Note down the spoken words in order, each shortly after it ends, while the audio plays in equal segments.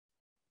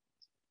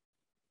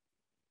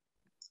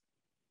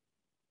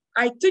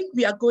I think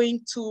we are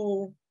going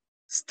to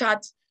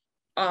start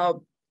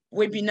our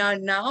webinar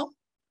now.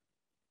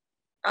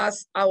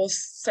 As I was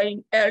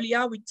saying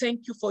earlier, we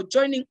thank you for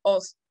joining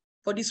us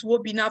for this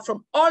webinar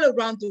from all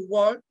around the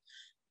world.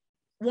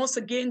 Once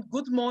again,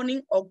 good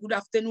morning or good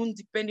afternoon,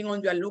 depending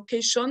on your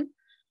location.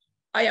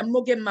 I am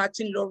Morgan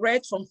Martin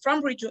Lorette from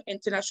Farm Radio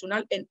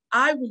International, and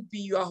I will be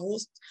your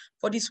host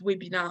for this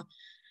webinar.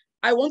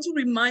 I want to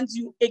remind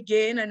you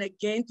again and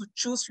again to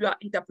choose your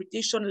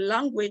interpretation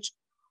language.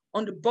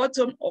 On the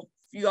bottom of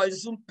your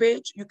Zoom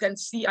page, you can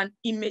see an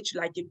image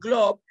like a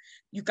globe.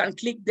 You can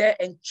click there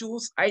and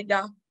choose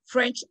either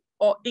French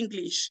or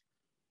English.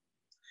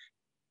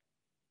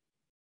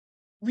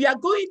 We are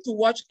going to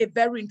watch a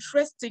very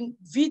interesting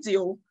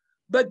video,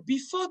 but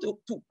before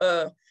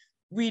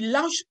we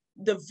launch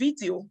the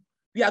video,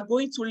 we are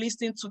going to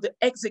listen to the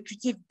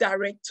Executive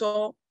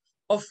Director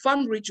of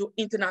Farm Radio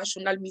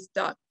International,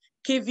 Mr.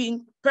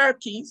 Kevin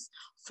Perkins,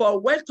 for a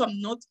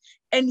welcome note,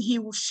 and he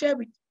will share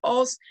with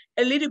us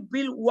a little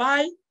bit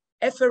why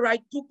FRI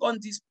took on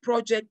this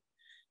project.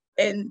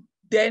 And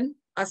then,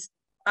 as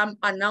I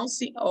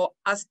announced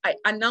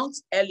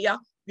earlier,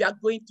 we are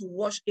going to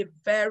watch a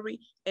very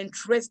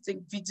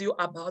interesting video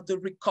about the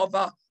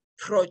Recover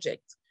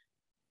project.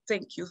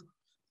 Thank you.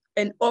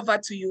 And over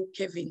to you,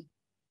 Kevin.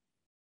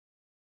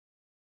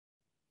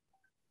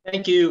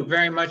 Thank you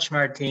very much,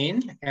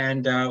 Martine,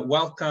 and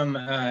welcome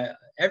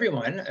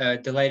everyone.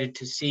 Delighted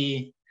to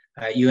see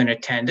you in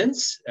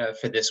attendance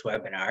for this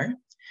webinar.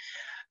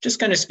 Just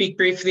going to speak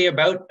briefly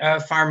about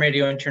Farm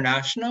Radio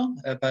International,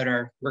 about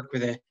our work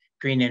with the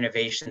Green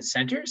Innovation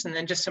Centers, and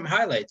then just some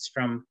highlights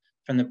from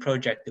the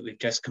project that we've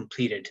just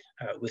completed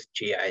with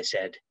GIZ.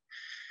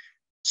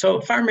 So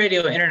Farm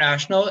Radio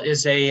International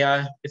is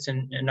it's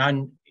a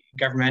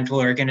non-governmental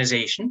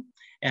organization,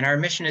 and our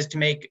mission is to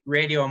make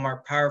radio a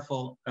more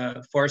powerful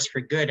force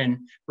for good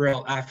in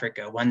rural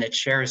Africa, one that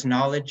shares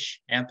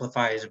knowledge,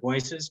 amplifies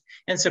voices,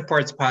 and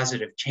supports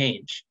positive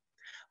change.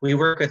 We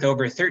work with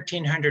over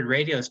 1,300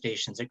 radio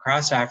stations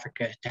across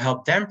Africa to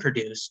help them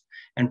produce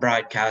and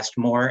broadcast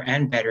more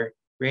and better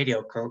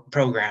radio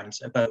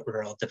programs about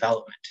rural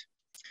development.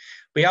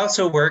 We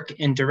also work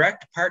in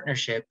direct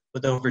partnership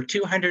with over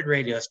 200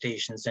 radio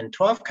stations in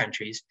 12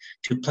 countries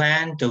to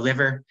plan,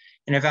 deliver,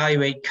 and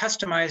evaluate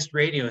customized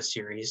radio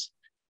series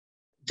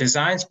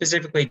designed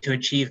specifically to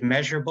achieve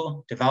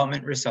measurable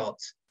development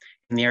results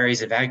in the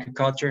areas of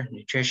agriculture,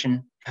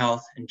 nutrition,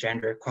 health, and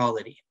gender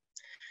equality.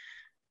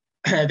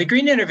 The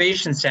Green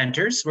Innovation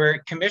Centers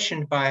were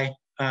commissioned by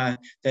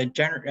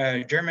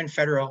the German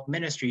Federal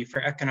Ministry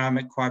for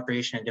Economic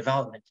Cooperation and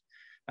Development.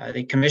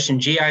 They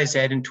commissioned GIZ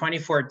in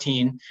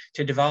 2014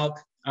 to develop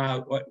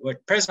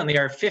what presently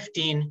are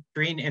 15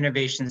 Green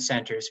Innovation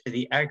Centers for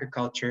the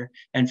agriculture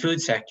and food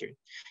sector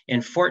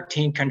in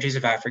 14 countries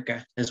of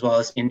Africa, as well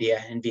as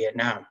India and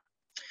Vietnam.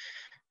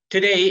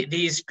 Today,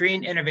 these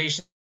Green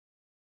Innovation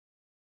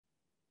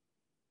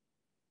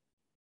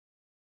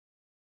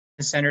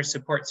Centers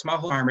support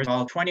smallholder farmers of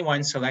all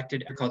 21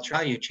 selected agricultural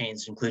value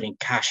chains, including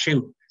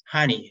cashew,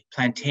 honey,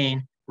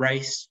 plantain,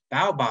 rice,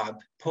 baobab,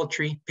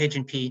 poultry,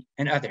 pigeon pea,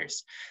 and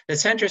others. The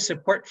centers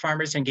support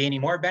farmers in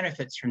gaining more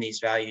benefits from these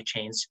value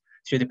chains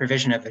through the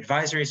provision of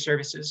advisory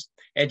services,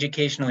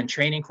 educational and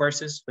training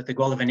courses, with the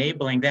goal of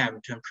enabling them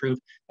to improve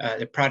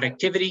their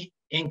productivity,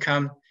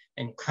 income,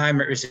 and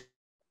climate resilience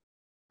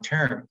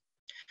term.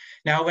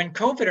 Now, when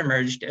COVID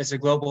emerged as a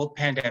global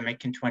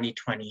pandemic in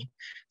 2020,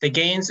 the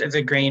gains of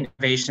the Green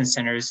Innovation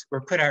Centers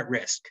were put at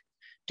risk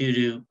due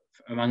to,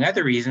 among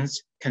other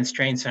reasons,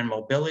 constraints on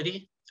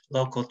mobility,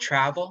 local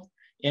travel,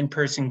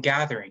 in-person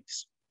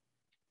gatherings.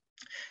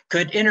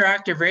 Could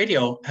interactive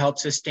radio help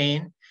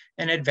sustain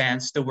and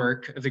advance the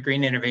work of the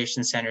Green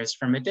Innovation Centers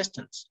from a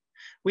distance?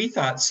 We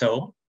thought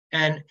so,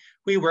 and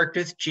we worked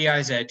with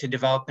GIZ to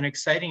develop an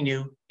exciting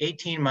new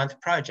 18-month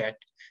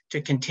project to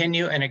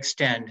continue and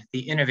extend the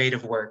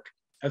innovative work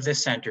of the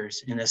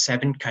centers in the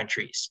 7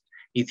 countries: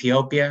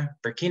 Ethiopia,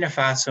 Burkina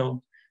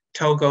Faso,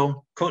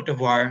 Togo, Cote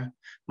d'Ivoire,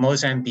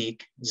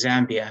 Mozambique,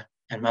 Zambia,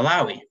 and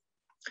Malawi.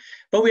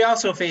 But we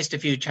also faced a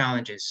few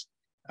challenges.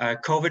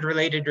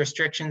 COVID-related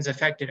restrictions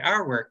affected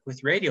our work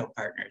with radio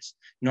partners.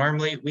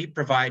 Normally, we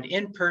provide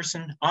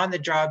in-person,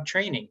 on-the-job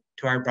training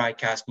to our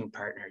broadcasting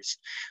partners.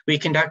 We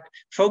conduct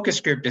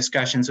focus group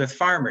discussions with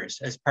farmers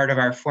as part of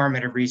our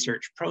formative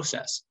research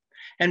process.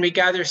 And we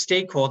gather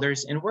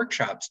stakeholders in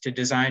workshops to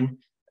design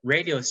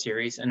radio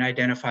series and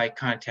identify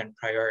content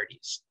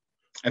priorities.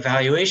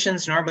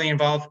 Evaluations normally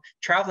involve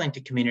traveling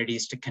to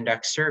communities to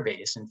conduct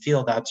surveys and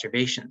field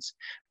observations,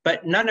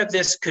 but none of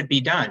this could be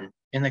done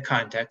in the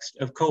context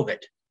of COVID.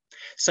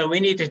 So we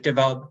need to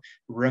develop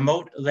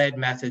remote-led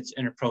methods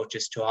and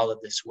approaches to all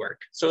of this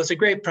work. So it's a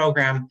great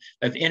program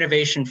of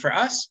innovation for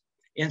us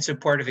in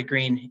support of the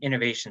Green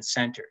Innovation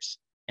Centers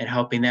and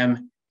helping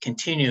them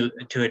continue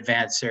to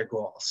advance their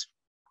goals.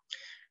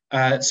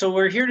 So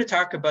we're here to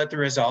talk about the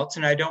results,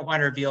 and I don't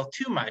want to reveal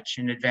too much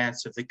in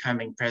advance of the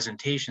coming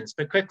presentations,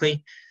 but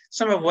quickly,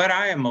 some of what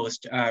I am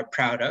most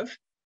proud of.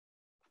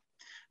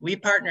 We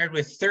partnered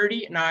with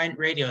 39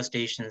 radio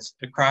stations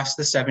across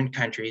the 7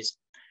 countries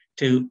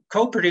to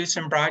co-produce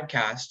and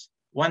broadcast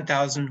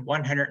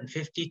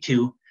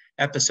 1,152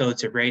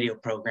 episodes of radio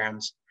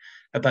programs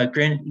about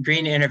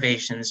green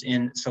innovations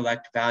in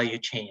select value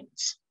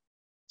chains.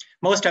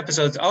 Most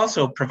episodes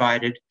also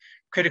provided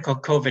critical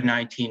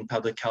COVID-19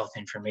 public health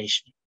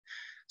information.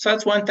 So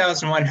that's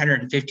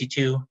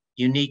 1,152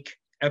 unique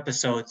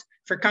episodes.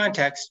 For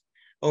context,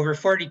 over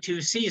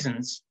 42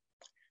 seasons,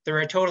 there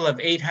were a total of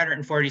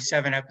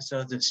 847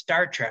 episodes of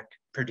Star Trek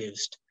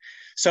produced.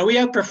 So we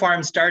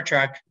outperformed Star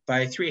Trek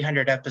by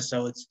 300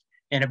 episodes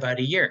in about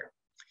a year.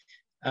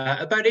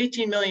 About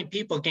 18 million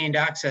people gained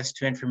access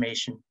to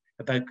information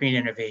about green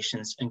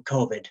innovations and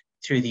COVID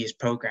through these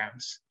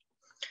programs.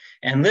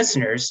 And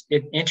listeners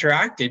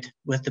interacted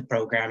with the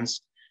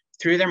programs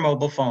through their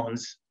mobile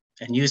phones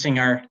and using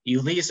our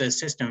ULISA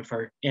system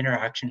for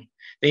interaction.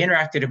 They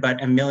interacted about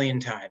 1 million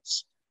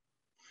times.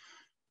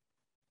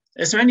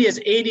 As many as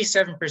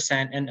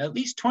 87% and at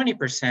least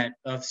 20%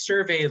 of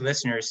surveyed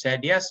listeners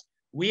said, yes,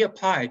 we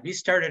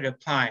started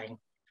applying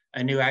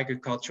a new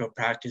agricultural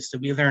practice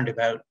that we learned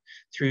about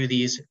through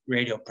these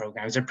radio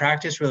programs, a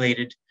practice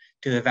related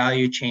to the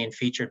value chain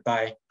featured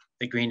by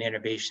the Green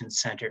Innovation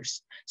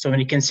Centers. So when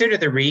you consider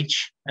the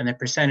reach and the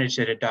percentage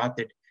that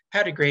adopted,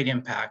 had a great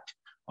impact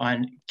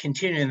on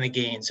continuing the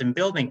gains and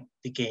building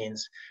the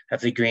gains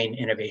of the Green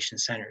Innovation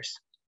Centers.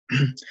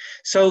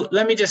 So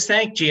let me just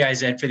thank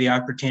GIZ for the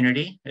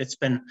opportunity. It's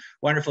been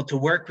wonderful to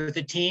work with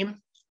the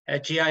team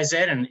at GIZ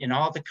and in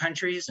all the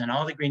countries and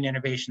all the Green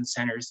Innovation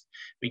Centers.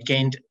 We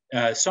gained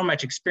so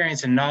much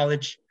experience and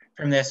knowledge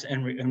from this,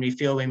 and we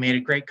feel we made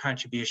a great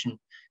contribution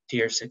to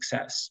your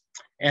success.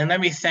 And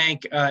let me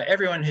thank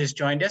everyone who's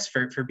joined us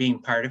for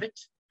being part of it.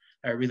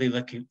 Really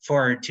looking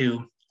forward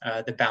to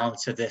the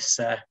balance of this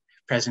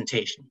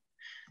presentation.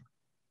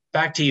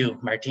 Back to you,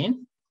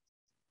 Martine.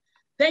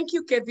 Thank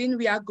you, Kevin.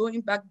 We are going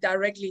back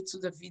directly to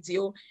the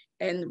video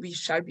and we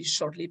shall be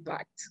shortly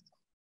back.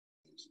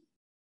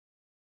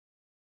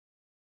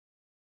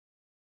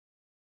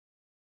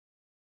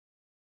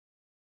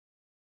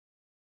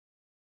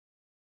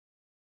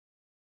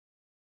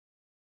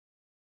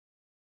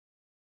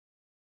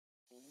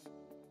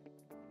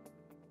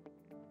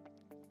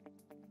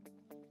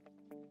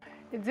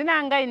 Dzina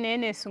anga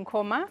inene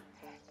Sunkhoma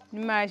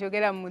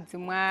nimachokera mudzi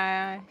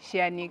mwa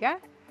Shiyanika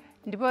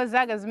ndipo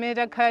zaka zimene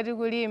takhala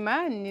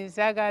tikulima ni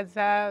zaka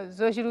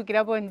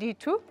zochulukirapo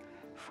ndithu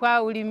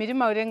fwa ulimi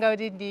timautenga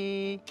kuti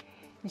ndi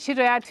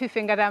ntchito yathu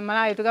ife ngati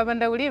Amalawi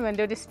tikapanda kulima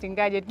ndiye kuti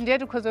sitingadye ndiye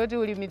tikhoza kuti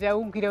ulimi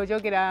taugwira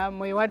kuchokera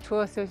moyo wathu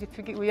wonse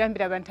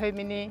kuyambira pa nthawi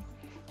imene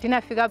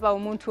tinafika pa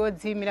umunthu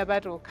wodziyimira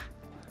patokha.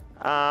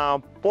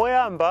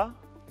 Poyamba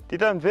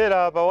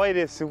titamvera pa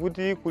wireless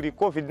kuti kuli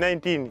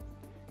COVID-19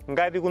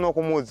 ngati kuno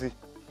kumudzi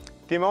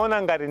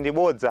timaona ngati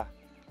ndibodza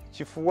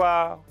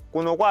chifukwa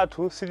kuno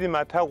kwathu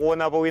sitimatha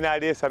kuonapo wina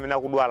aliyense amene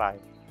akudwalayo.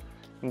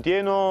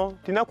 Ndiyeno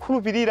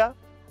tinakhulupirira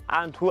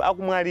anthu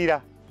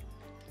akumwalira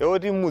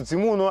yoti mudzi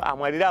muno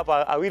amwalirapo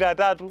awiri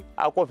atatu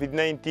a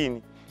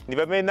COVID-19 ndi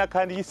pamene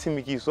nakhala ndi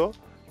chitsimikizo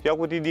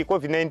chakuti ndi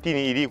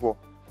COVID-19 iliko.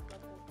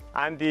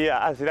 Andi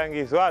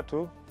azilangizo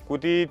athu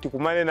kuti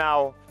tikumane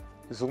nawo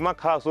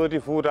zikumakhala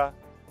zotivuta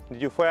ndi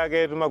chifukwa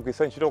yake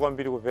timagwisa ntchito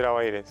kwambiri kumvera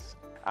wireless.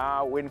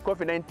 When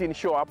COVID-19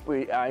 showed up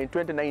in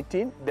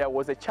 2019, there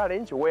was a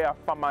challenge where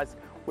farmers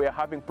were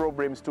having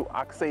problems to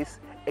access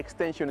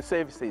extension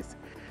services.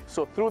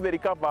 So through the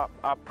Recover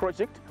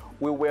project,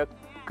 we were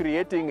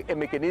creating a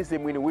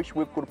mechanism in which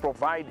we could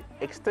provide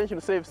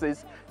extension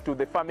services to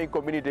the farming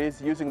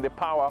communities using the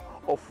power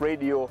of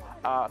radio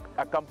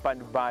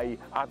accompanied by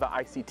other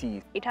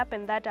ICTs. It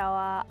happened that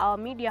our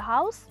media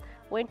house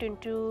went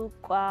into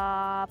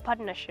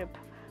partnership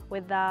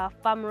with the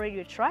Farm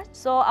Radio Trust.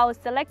 So I was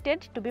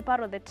selected to be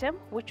part of the team,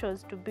 which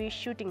was to be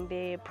shooting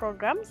the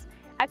programs.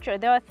 Actually,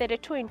 there were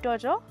 32 in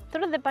total.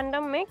 Through the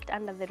pandemic,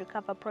 under the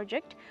Recover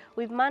project,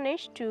 we've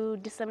managed to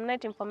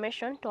disseminate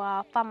information to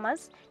our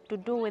farmers to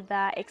do with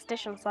the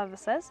extension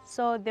services.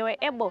 So they were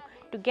able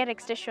to get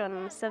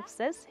extension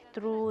services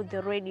through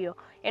the radio.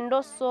 And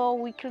also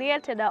we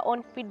created our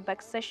own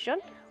feedback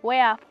session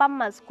where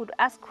farmers could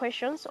ask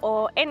questions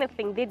or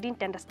anything they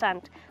didn't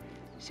understand.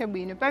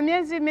 Shabwino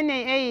pamiyezi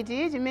imene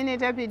 8 chimene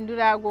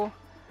tapindulako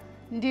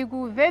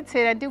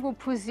ndikumvetsera ndi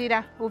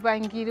kuphunzira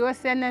upangiri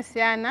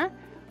osiyanasiyana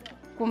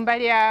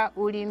kumbali ya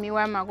ulimi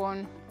wa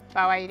makono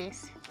pa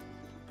wireless.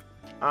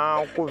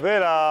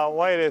 Kumvera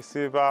wireless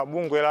pa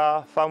bungwe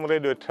la Farm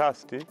Radio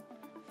Trust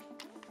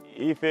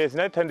ife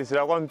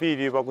zinatithandizira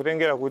kwambiri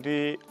pakutengera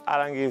kuti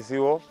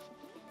alangiziwo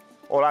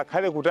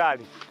olakhale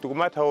kutali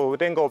tikumatha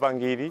kutenga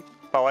upangiri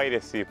pa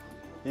wireless ipo.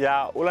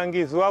 Ya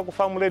ulangizi wa ku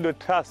Farm Radio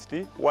Trust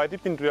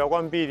watipindulira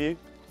kwambiri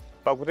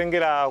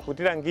pakutengera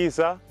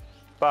kutilangiza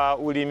pa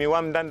ulimi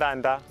wa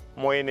mndandanda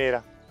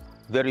moyenera.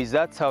 The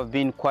results have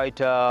been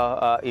quite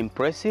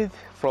impressive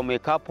from a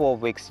couple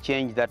of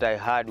exchanges that I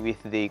had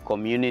with the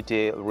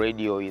community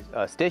radio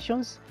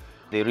stations.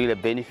 They really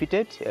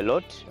benefited a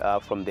lot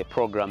from the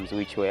programs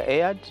which were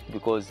aired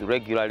because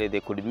regularly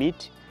they could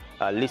meet,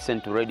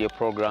 listen to radio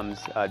programs,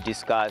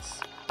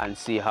 discuss and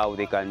see how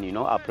they can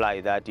apply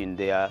that in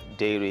their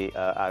daily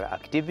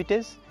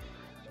activities.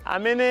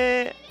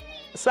 amene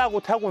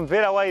sakutha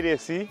kumvera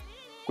wairesi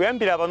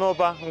kuyambira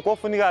panopa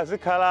nkofunika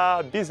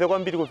azikhala bize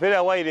kwambiri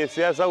kumvera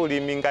wairesi ya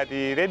zaulimi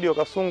ngati radio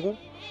Kasungu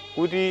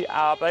kuti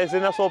apeze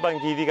naso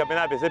upangiri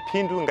kapena apeze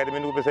phindu ngati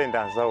mene kupeza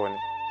ndanzaone.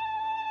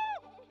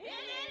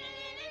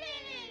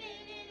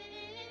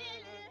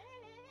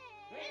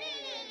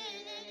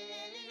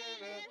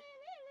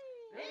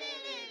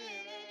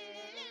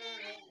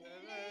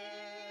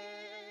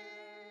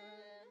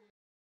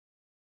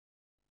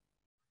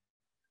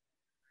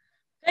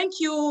 Thank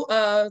you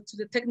to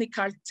the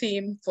technical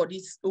team for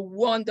this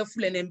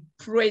wonderful and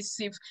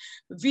impressive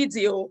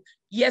video.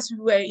 Yes, we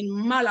were in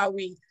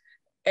Malawi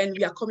and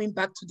we are coming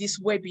back to this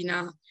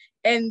webinar.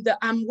 And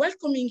I'm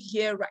welcoming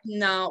here right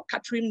now,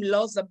 Catherine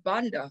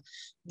Lozabanda,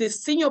 the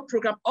Senior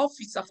Program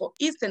Officer for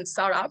Eastern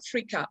South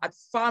Africa at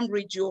Farm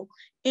Radio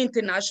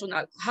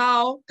International.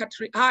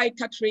 Hi,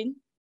 Catherine.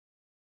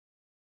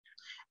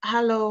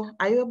 Hello,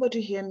 are you able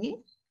to hear me?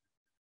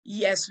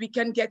 Yes, we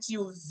can get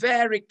you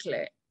very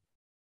clear.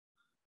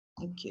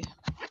 Thank you.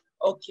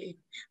 Okay.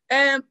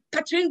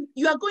 Catherine,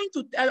 you are going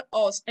to tell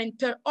us and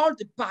tell all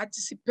the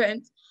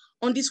participants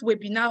on this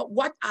webinar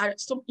what are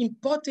some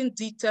important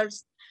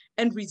details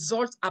and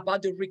results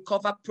about the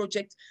Recover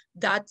project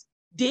that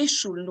they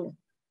should know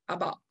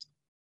about.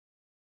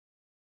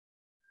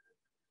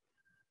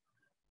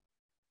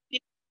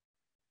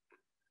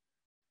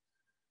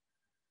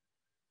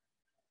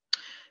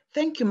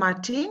 Thank you,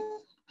 Martin.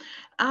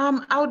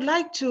 I would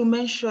like to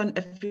mention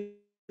a few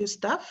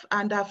stuff,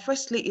 and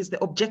firstly is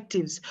the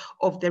objectives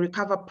of the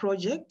Recover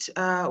project,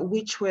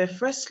 which were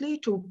firstly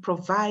to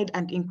provide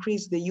and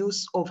increase the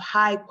use of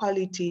high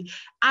quality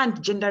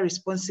and gender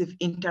responsive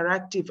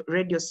interactive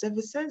radio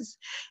services,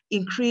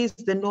 increase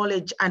the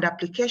knowledge and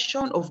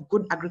application of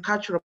good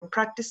agricultural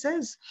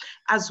practices,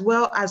 as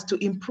well as to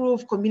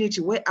improve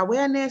community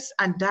awareness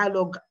and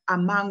dialogue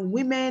among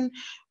women,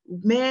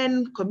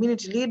 men,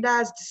 community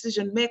leaders,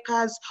 decision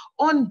makers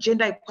on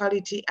gender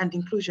equality and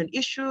inclusion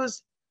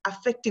issues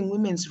affecting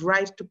women's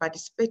right to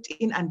participate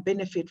in and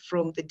benefit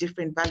from the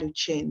different value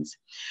chains.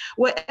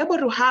 We're able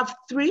to have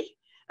three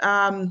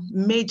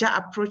major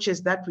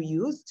approaches that we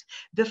used.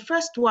 The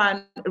first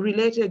one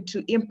related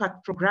to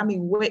impact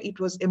programming, where it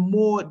was a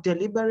more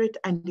deliberate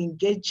and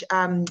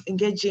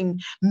engaging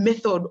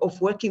method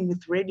of working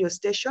with radio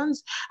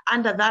stations.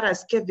 Under that,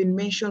 as Kevin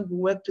mentioned, we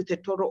worked with a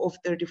total of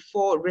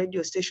 34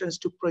 radio stations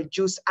to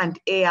produce and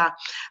air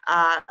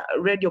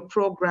radio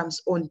programs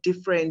on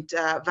different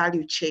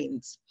value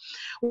chains.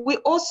 We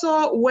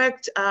also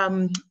worked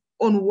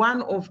on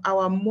one of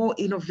our more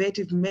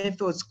innovative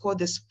methods called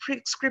the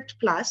Script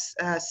Plus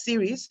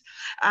series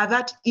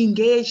that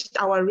engaged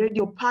our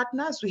radio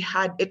partners. We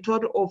had a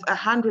total of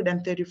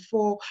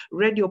 134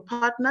 radio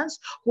partners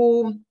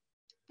who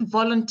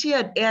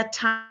volunteered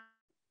airtime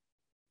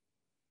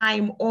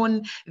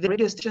on the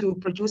radio station to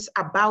produce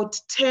about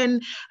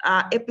 10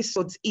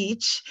 episodes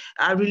each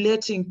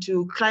relating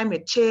to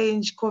climate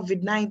change,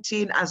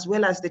 COVID-19, as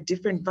well as the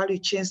different value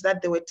chains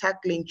that they were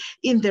tackling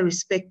in the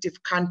respective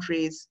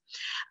countries.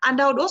 And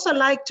I would also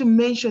like to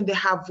mention the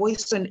Have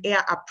Voice on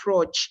Air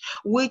approach,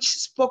 which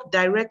spoke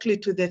directly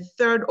to the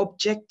third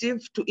objective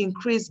to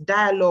increase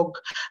dialogue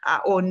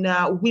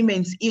on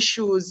women's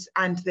issues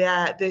and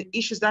the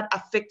issues that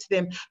affect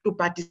them to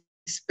participate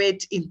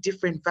in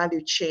different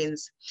value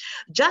chains.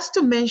 Just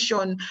to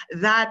mention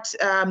that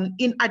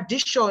in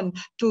addition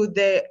to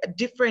the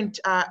different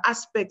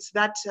aspects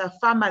that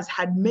farmers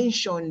had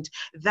mentioned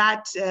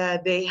that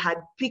they had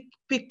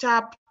picked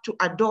up to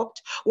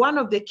adopt, one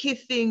of the key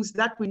things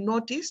that we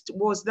noticed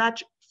was that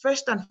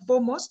first and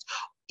foremost,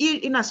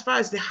 in as far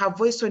as the Have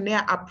Voice on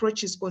Air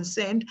approach is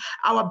concerned,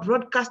 our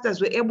broadcasters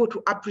were able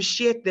to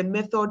appreciate the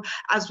method,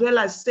 as well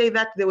as say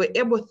that they were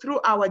able, through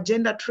our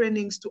gender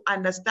trainings, to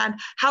understand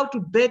how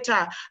to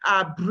better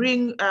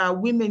bring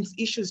women's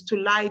issues to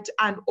light,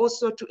 and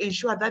also to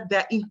ensure that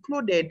they're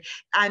included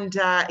and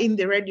in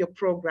the radio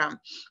program.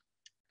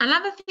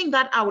 Another thing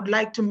that I would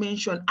like to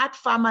mention at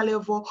farmer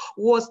level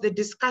was the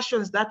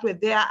discussions that were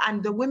there,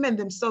 and the women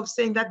themselves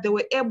saying that they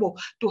were able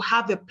to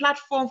have a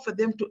platform for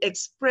them to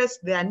express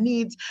their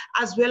needs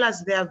as well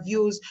as their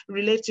views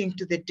relating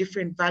to the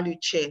different value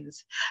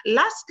chains.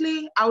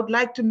 Lastly, I would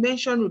like to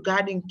mention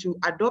regarding to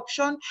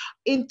adoption.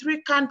 In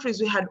 3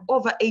 countries, we had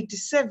over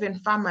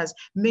 87 farmers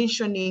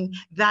mentioning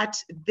that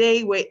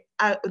they were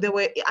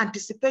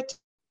anticipating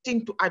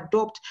to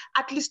adopt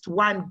at least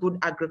one good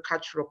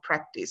agricultural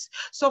practice.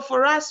 So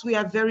for us, we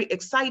are very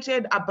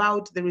excited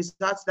about the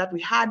results that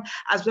we had,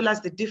 as well as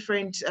the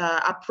different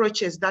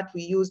approaches that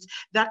we used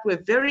that were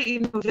very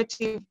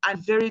innovative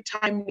and very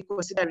timely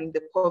considering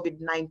the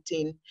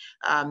COVID-19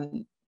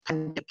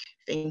 pandemic.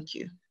 Thank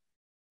you.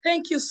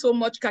 Thank you so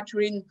much,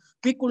 Catherine.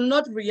 We could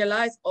not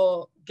realize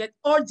or get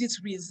all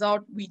these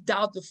results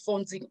without the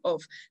funding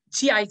of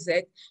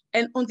GIZ.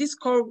 And on this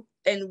call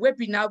and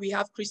webinar, we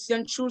have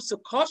Christian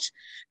Schulze-Koch,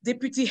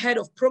 Deputy Head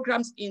of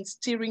Programs in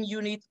Steering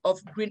Unit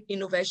of Green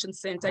Innovation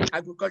Center in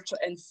Agriculture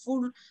and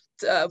Food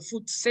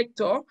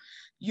Sector.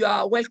 You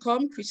are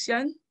welcome,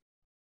 Christian.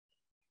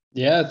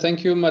 Yeah,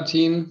 thank you,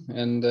 Martine.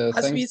 And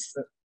thanks.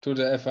 to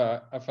the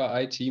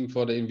FRI team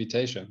for the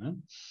invitation. Huh?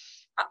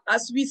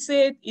 As we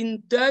said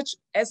in Dutch,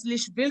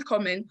 herzlich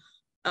willkommen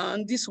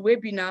on this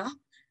webinar.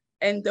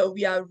 And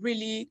we are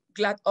really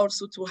glad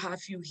also to have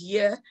you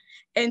here.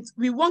 And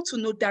we want to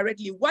know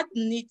directly, what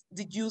need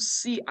did you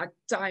see at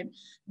the time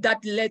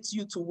that led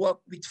you to work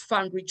with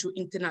Farm Radio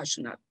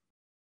International?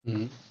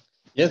 Mm-hmm.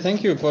 Yeah,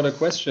 thank you for the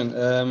question.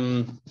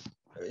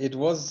 It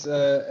was,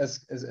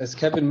 as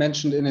Kevin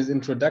mentioned in his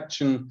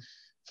introduction,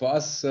 for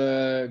us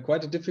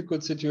quite a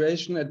difficult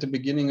situation at the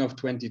beginning of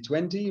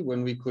 2020,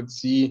 when we could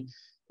see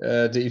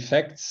the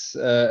effects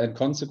and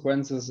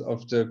consequences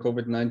of the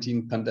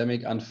COVID-19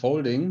 pandemic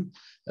unfolding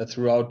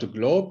throughout the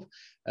globe.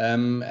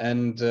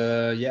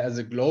 Yeah, as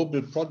a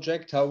global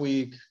project, how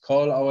we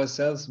call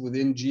ourselves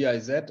within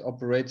GIZ,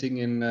 operating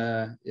in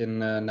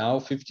now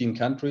 15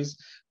 countries,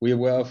 we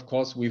were, of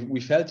course, we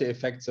felt the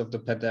effects of the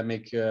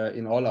pandemic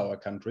in all our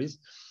countries.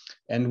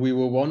 And we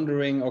were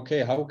wondering,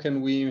 okay, how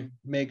can we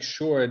make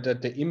sure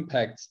that the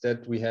impacts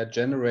that we had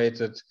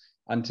generated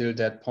until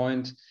that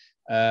point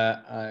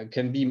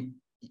can be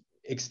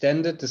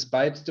extended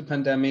despite the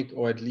pandemic,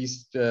 or at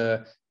least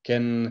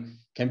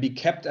can be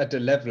kept at the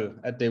level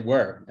that they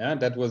were. Yeah,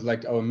 that was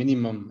like our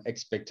minimum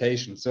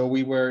expectation. So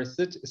we were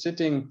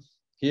sitting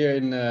here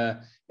in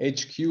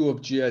HQ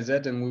of GIZ,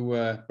 and we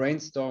were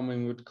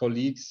brainstorming with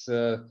colleagues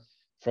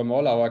from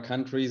all our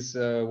countries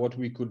what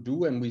we could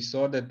do. And we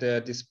saw that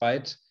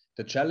despite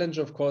the challenge,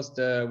 of course,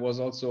 there was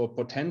also a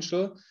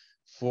potential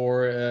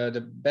for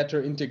the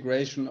better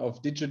integration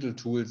of digital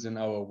tools in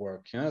our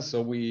work. Yeah?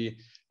 So we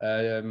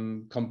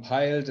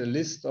compiled a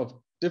list of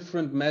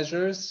different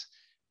measures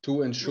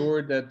to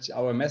ensure that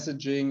our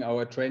messaging,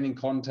 our training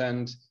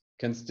content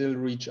can still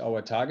reach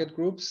our target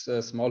groups,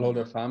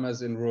 smallholder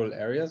farmers in rural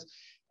areas.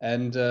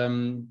 And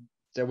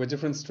there were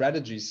different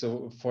strategies.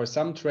 So for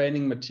some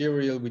training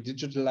material, we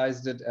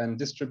digitalized it and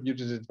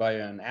distributed it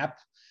via an app.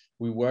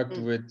 We worked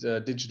with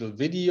digital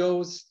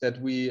videos that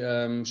we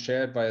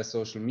shared via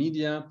social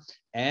media.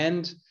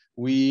 And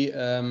we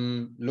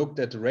looked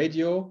at the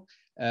radio.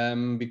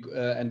 And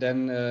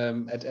then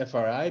at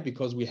FRI,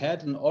 because we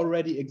had an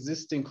already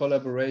existing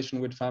collaboration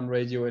with Farm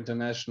Radio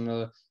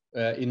International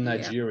in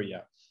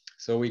Nigeria.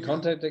 So we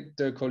contacted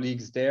the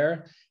colleagues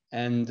there,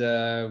 and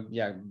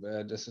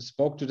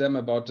spoke to them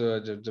about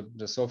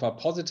the so far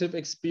positive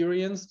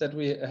experience that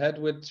we had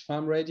with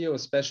Farm Radio,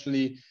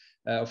 especially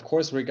of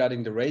course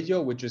regarding the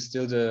radio, which is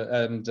still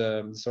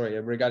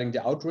regarding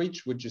the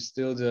outreach, which is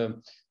still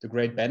the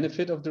great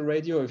benefit of the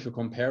radio. If you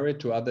compare it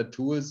to other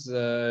tools,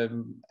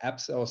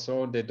 apps or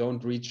so, they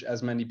don't reach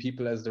as many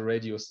people as the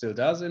radio still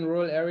does in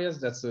rural areas.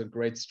 That's a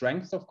great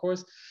strength, of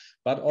course.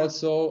 But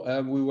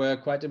also we were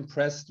quite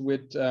impressed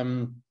with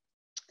the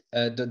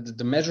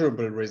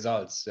measurable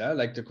results. Yeah,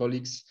 like the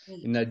colleagues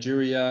in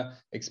Nigeria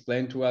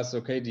explained to us,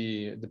 okay,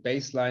 the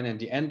baseline and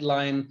the end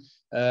line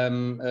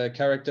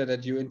character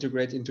that you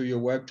integrate into your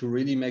work to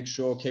really make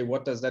sure, okay,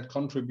 what does that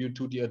contribute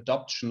to the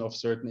adoption of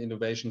certain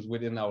innovations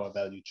within our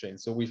value chain?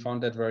 So we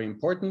found that very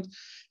important.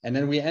 And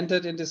then we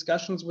entered in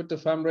discussions with the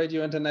Farm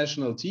Radio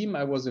International team.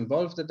 I was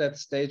involved at that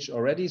stage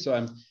already, so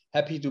I'm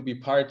happy to be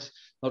part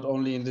not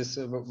only in this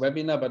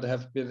webinar, but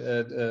have been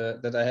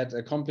that I had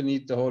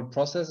accompanied the whole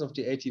process of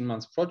the 18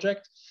 months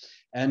project.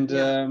 And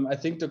I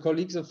think the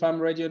colleagues of Farm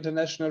Radio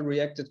International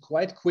reacted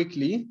quite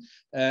quickly.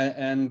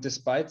 And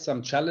despite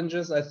some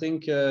challenges, I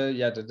think,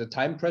 the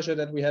time pressure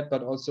that we had,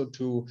 but also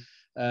to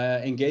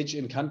engage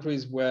in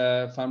countries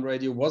where Farm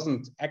Radio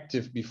wasn't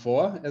active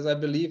before, as I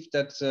believe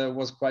that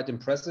was quite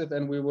impressive.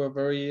 And we were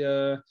very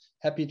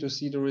happy to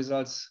see the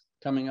results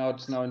coming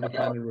out now in the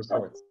final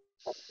report.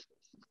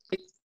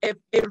 A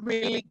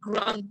really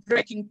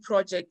groundbreaking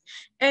project.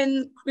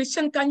 And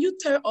Christian, can you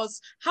tell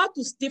us how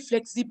to stay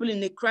flexible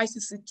in a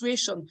crisis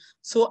situation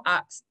so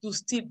as to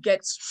still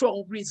get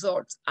strong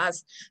results,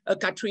 as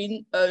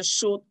Catherine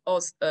showed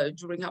us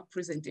during her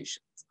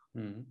presentation?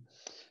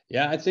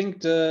 Yeah, I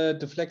think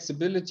the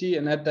flexibility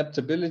and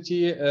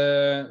adaptability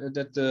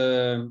that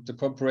the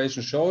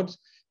corporation showed,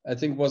 I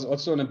think, was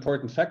also an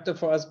important factor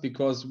for us,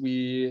 because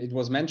it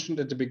was mentioned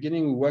at the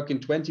beginning, we work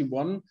in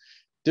 21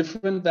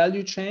 different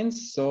value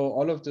chains. So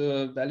all of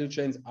the value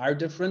chains are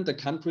different. The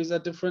countries are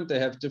different. They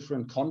have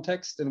different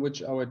contexts in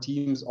which our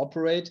teams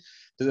operate.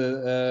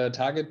 The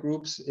target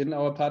groups in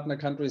our partner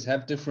countries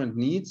have different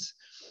needs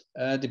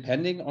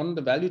depending on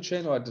the value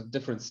chain or the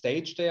different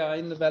stage they are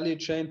in the value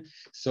chain.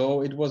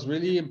 So it was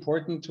really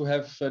important to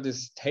have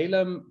this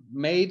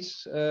tailor-made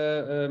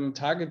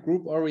target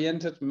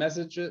group-oriented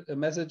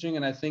messaging.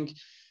 And I think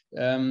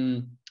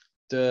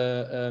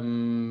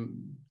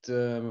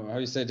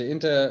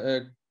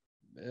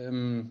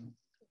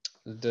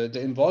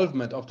the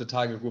involvement of the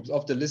target groups,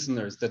 of the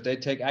listeners, that they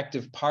take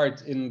active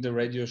part in the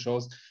radio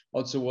shows,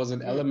 also was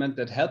an element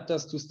that helped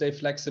us to stay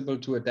flexible,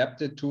 to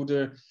adapt it to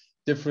the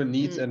different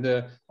needs and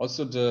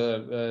also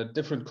the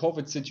different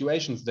COVID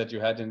situations that you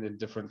had in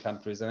different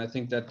countries. And I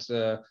think that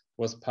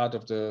was part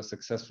of the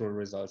successful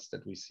results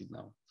that we see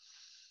now.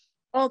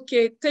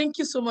 Okay, thank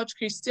you so much,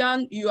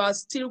 Christian. You are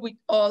still with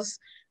us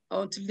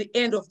until the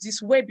end of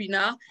this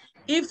webinar.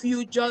 If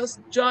you just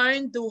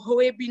joined the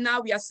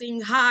webinar, we are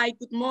saying hi,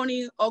 good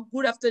morning, or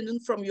good afternoon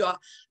from your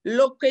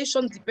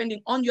location,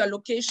 depending on your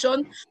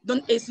location.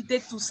 Don't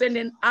hesitate to send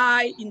an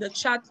I in the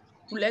chat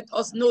to let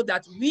us know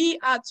that we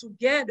are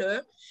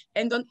together,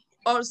 and don't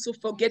also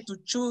forget to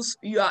choose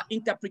your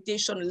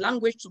interpretation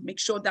language to make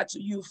sure that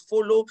you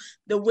follow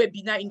the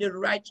webinar in the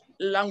right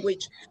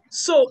language.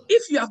 So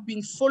if you have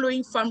been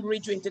following Farm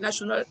Radio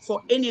International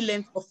for any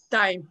length of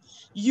time,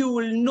 you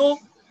will know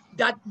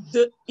that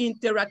the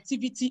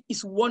interactivity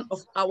is one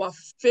of our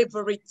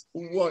favorite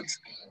words.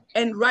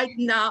 And right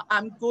now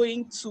I'm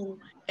going to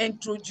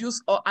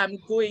introduce, or I'm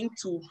going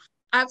to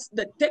ask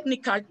the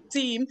technical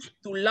team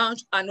to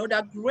launch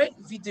another great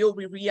video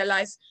we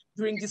realized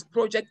during this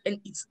project,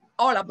 and it's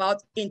all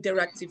about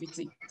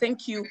interactivity.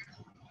 Thank you.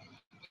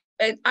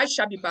 And I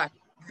shall be back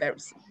very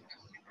soon.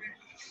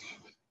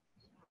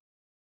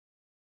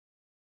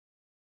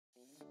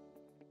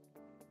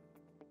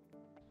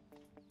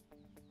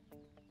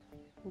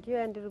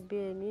 Ndiyo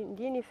Andrubeni,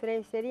 ndini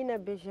Francelina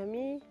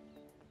Benjamin,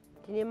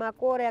 tine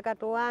makore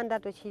yakatowanda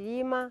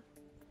tochilima,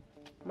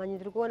 manyi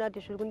tirikuona kuti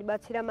zviri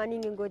kundibatsira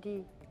maningi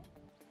ngoti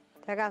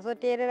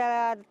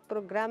takazoteerera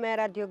programu ya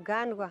Radio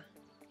Gandwa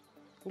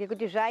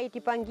ngekuti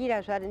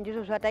zvaitipangira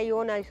ndizvo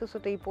zvataiona isusu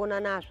toipona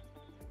nazvo.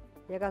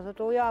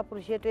 Yakazotouya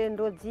project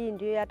yendodzi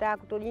ndiyo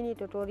yatakutodini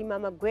totorima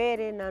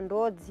magwere na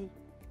ndodzi.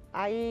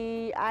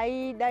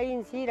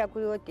 Aidainzira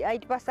kuti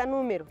aitipasa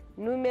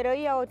numero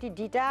iya oti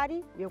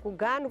ditari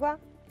yokugandwa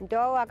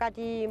ndo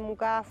wakati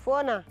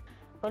mukafona.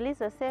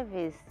 Olisa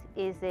Service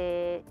is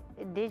a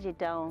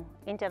digital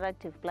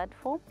interactive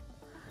platform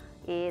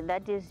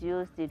that is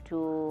used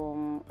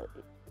to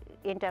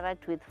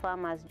interact with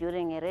farmers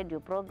during a radio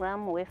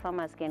program where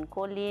farmers can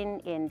call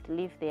in and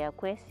leave their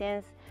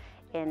questions,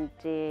 and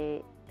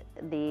the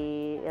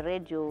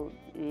radio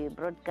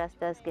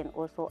broadcasters can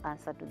also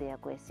answer to their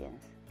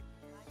questions.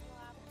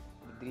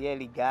 Poderia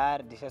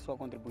ligar, deixar sua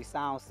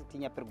contribuição, se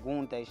tinha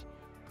perguntas.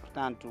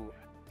 Portanto,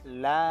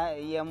 lá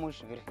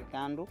íamos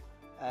verificando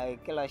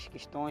aquelas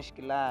questões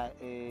que lá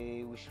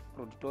os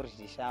produtores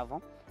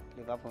deixavam,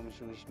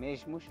 levávamos os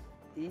mesmos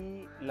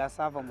e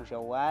lançávamos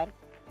ao ar,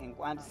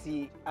 enquanto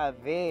se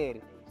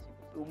haver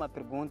uma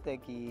pergunta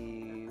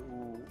que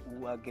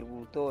o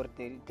agricultor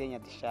tenha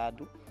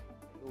deixado,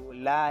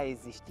 lá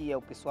existia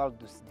o pessoal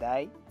do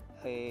SIDAI,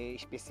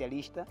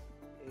 especialista,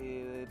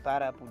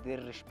 para poder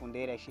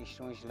responder às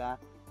questões lá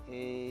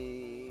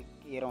que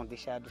eram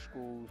deixados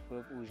com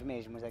os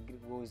mesmos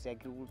os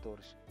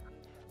agricultores.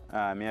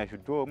 Me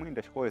ajudou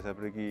muitas coisas,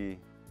 porque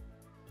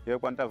eu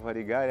quando estava a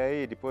ligar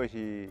aí, depois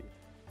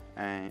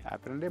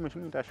aprendemos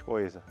muitas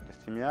coisas. De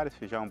semear,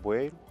 feijão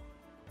bueiro,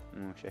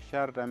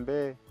 chachar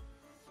também,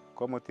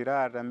 como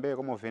tirar também,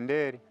 como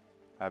vender.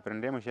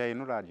 Aprendemos aí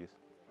no rádio.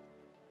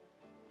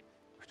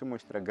 Costumo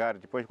estragar,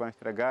 depois quando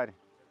estragar,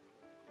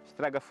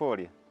 estraga a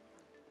folha.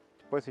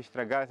 Depois se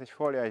estragar essas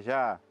folhas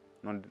já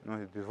não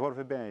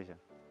desenvolve bem já.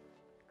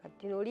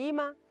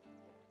 Tinolima,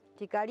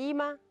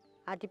 tikalima,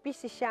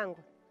 atipisi shango.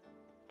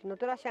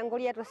 Tinotora shango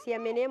liya tosiya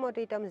menemo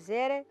toita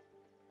mzere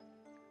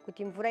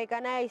kuti mvura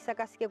ikanayo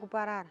isakasike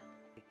kuparara.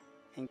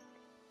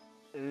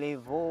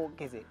 Levou,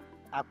 quer dizer,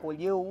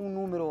 acolheu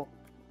número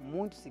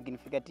muito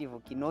significativo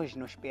que nós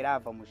não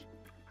esperávamos.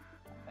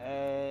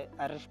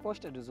 A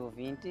resposta dos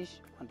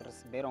ouvintes, quando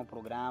receberam o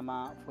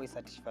programa, foi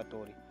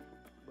satisfatória.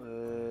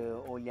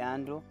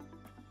 Olhando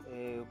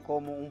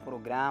como um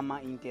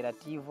programa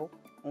interativo,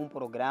 um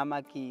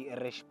programa que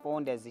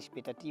responde às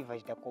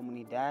expectativas da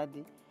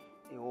comunidade,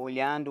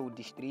 olhando o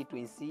distrito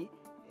em si,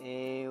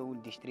 um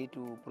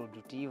distrito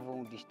produtivo,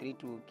 um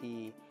distrito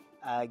que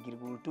a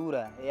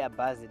agricultura é a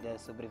base da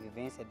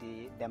sobrevivência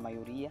da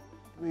maioria.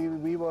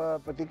 We were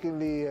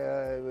particularly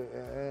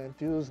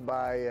enthused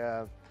by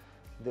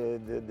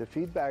the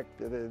feedback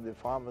the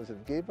farmers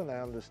have given.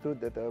 I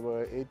understood that there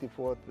were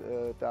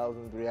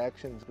 84,000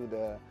 reactions to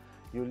the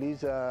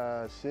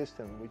Ulisa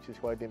system, which is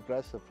quite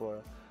impressive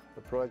for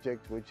a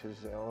project which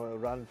is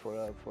run for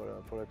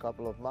a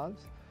couple of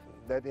months.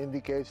 That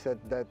indicates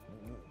that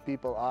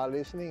people are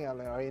listening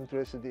and are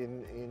interested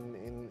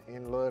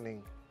in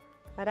learning.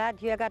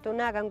 Radio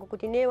yakatonaka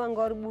ngokuti newe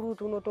ngori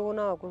burutu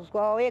unotoona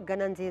kuzwa wega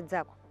na nzee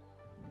dzako.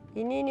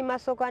 Inini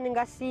masoko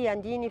aningasiya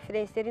ndini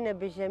Francelina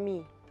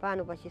Benjamin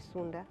pano pa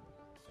Chisunda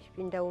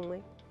chipinda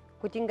umwe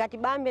kuti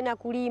ngatibambe na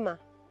kulima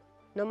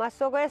no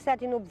masoko ese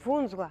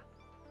atinobvunzwa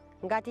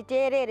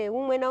ngatiteerere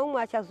umwe na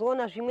umwe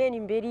achazoona zvimweni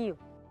mberiyo.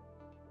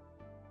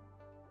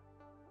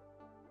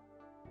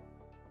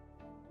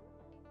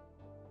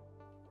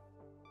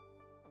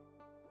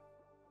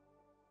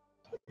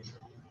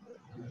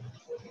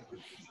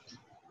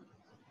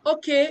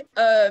 Okay,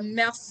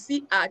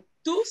 merci à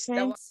tous.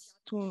 Thanks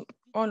to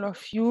all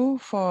of you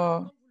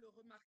for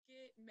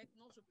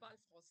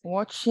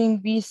watching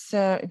this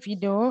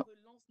video.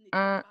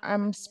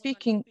 I'm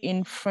speaking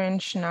in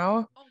French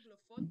now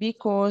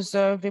because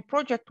the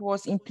project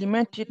was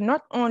implemented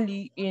not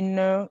only in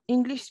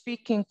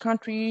English-speaking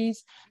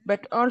countries,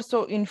 but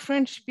also in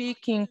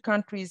French-speaking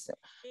countries,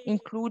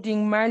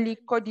 including Mali,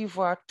 Côte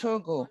d'Ivoire,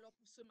 Togo.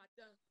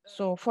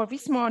 So for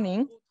this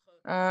morning,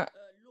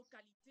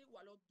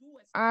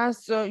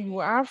 As you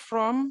are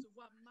from,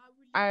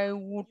 I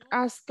would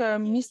ask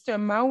Mr.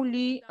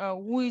 Mauli,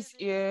 who is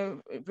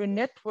the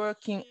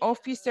networking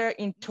officer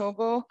in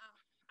Togo.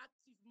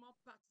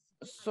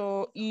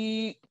 So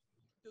he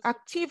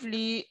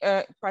actively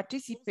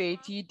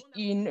participated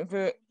in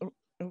the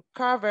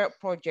Recover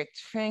project.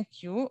 Thank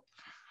you.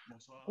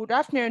 Good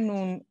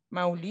afternoon,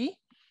 Mauli.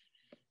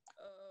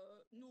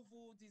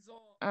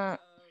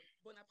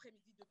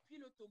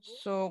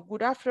 So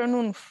good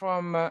afternoon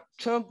from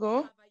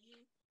Togo.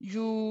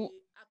 You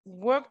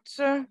worked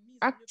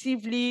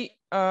actively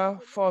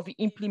for the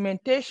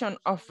implementation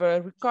of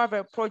a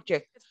Recover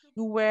project.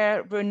 You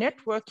were the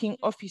networking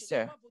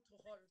officer.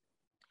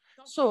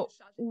 So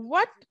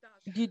what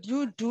did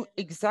you do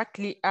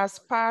exactly as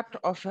part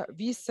of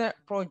this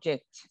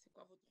project?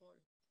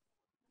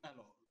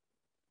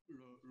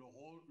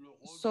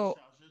 So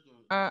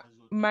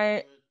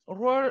my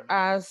role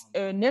as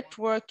a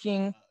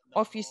networking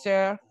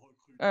officer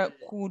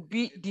could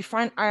be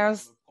defined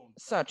as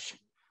such.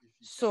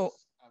 So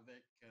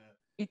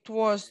it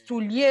was to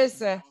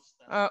liaise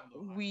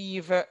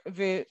with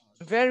the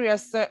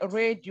various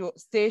radio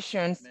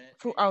stations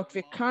throughout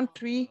the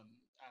country,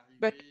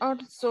 but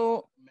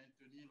also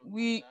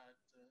we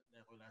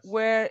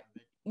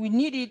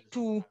needed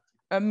to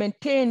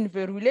maintain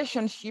the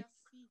relationship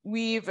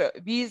with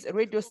these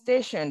radio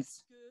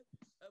stations.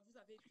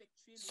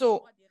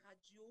 So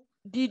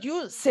did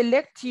you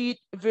select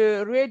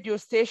the radio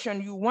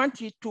station you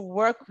wanted to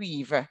work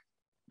with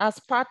as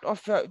part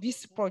of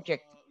this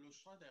project?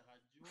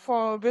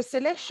 For the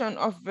selection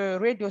of the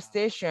radio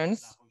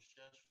stations,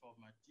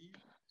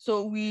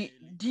 so we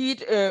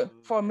did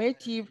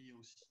formative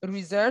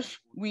research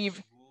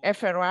with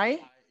FRI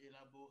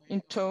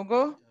in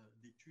Togo.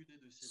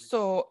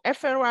 So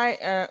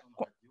FRI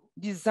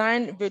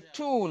designed the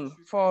tool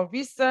for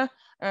this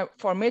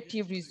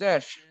formative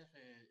research.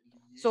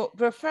 So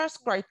the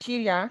first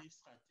criteria,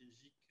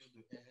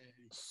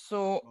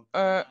 so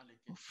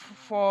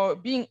for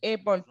being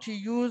able to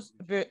use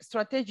the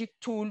strategic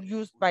tool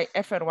used by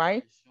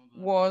FRI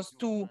was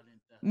to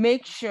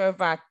make sure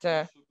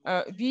that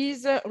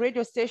these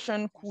radio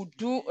stations could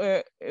do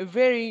a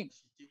very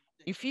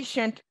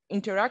efficient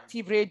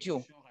interactive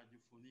radio.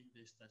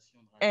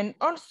 And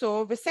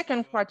also the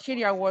second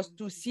criteria was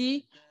to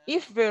see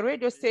if the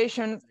radio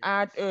stations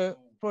had a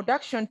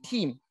production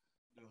team.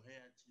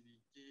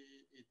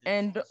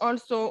 And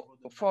also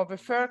for the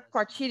third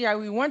criteria,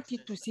 we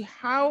wanted to see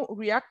how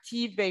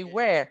reactive they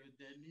were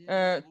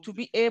to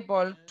be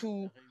able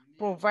to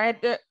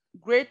provide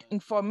great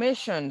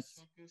information.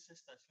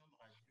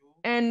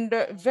 And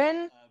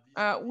then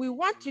we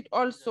wanted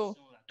also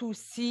to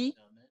see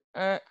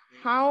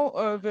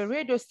how the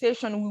radio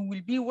station we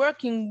will be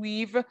working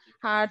with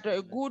had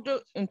a good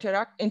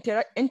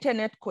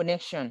internet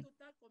connection.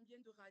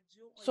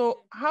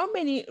 So how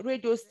many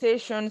radio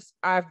stations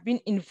have been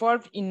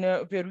involved in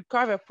the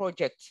Recover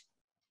project?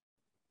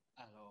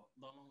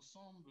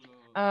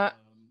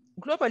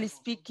 Globally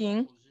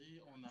speaking,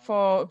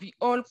 for the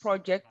whole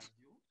project,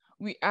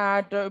 we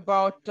had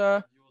about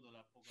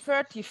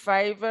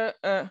 35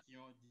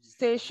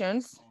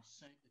 stations.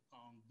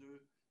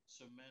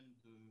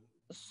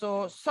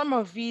 So some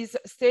of these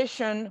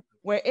stations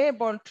were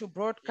able to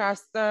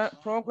broadcast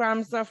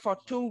programs for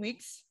 2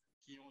 weeks,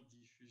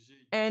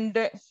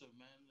 and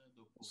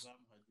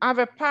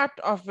other part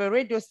of the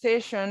radio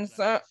stations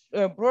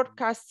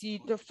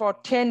broadcasted for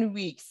 10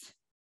 weeks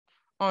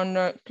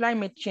on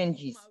climate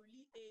changes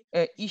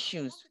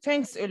issues.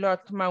 Thanks a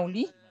lot,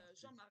 Mauli.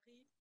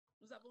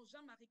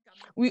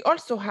 We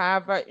also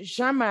have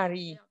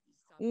Jean-Marie,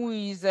 who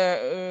is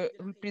a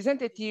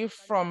representative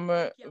from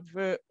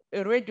the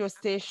radio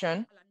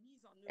station,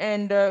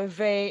 and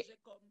they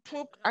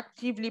took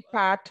actively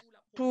part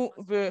to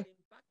the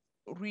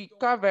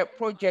Recover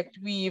project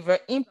with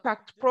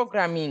impact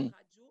programming.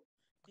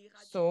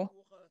 So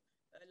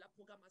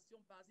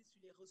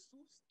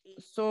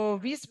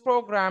these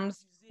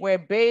programs were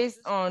based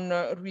on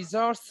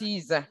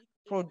resources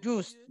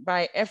produced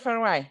by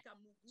FRI.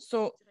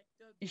 So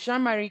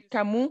Jean-Marie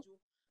Camus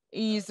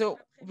is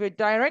the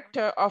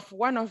director of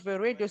one of the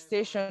radio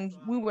stations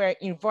we were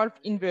involved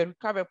in the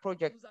Recover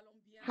project.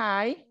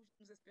 Hi,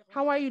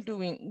 how are you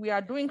doing? We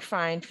are doing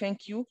fine,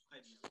 thank you.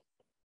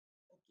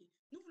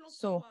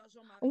 So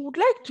I would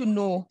like to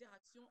know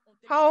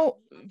how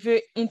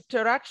the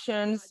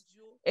interactions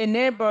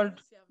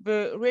enabled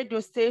the radio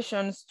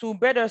stations to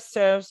better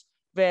serve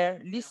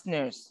their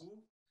listeners.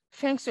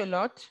 Thanks a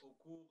lot.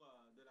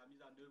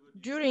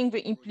 During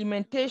the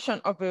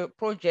implementation of the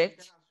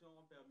project,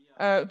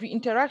 the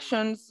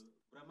interactions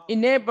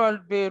enabled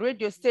the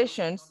radio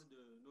stations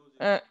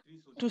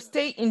to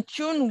stay in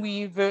tune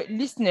with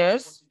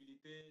listeners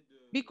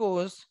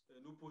because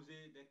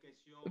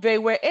they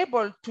were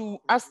able to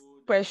ask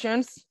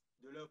questions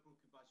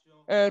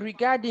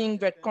regarding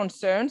their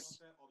concerns.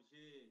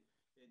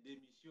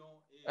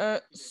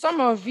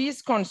 Some of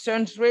these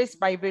concerns raised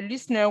by the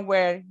listener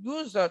were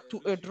used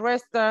to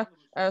address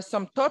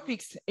some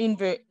topics in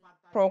the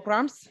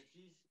programs.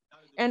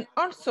 And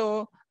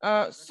also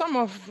some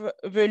of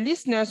the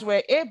listeners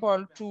were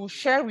able to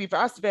share with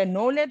us their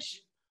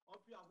knowledge.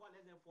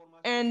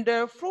 And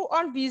through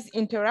all these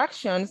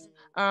interactions,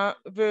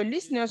 the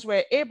listeners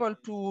were able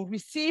to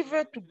receive,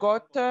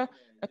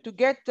 to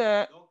get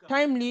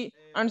timely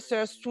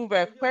answers to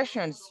their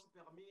questions.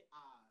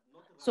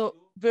 So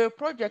the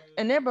project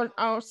enabled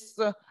us,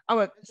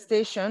 our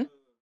station,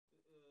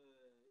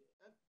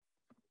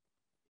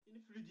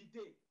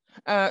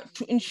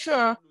 to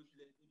ensure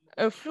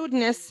a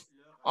fluidness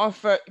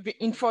of the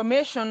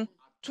information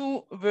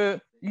to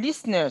the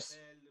listeners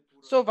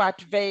so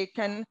that they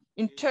can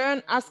in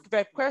turn ask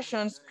their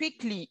questions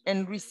quickly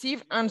and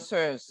receive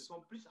answers.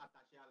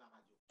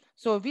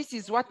 So this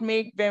is what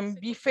makes them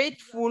be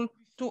faithful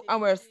to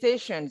our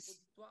stations.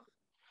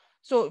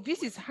 So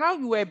this is how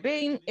you are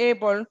being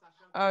able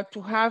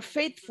to have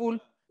faithful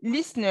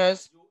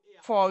listeners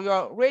for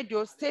your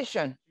radio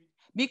station.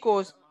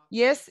 Because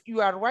yes,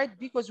 you are right,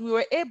 because we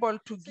were able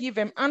to give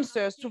them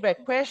answers to their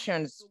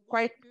questions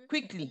quite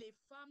quickly.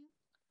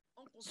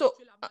 So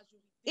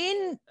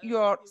in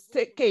your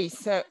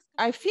case,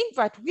 I think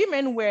that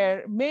women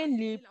were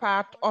mainly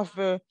part of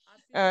the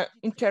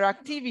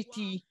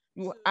interactivity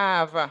you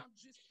have.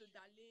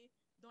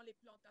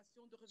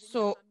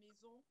 So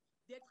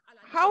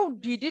how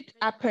did it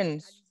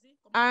happen?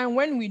 And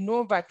when we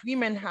know that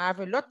women have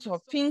a lot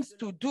of things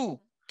to do.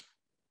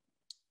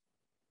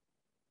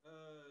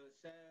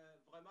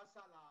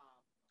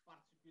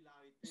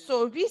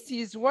 So this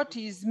is what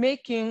is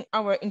making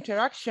our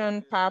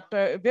interaction part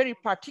very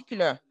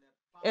particular.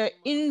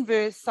 In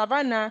the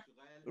Savannah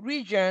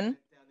region,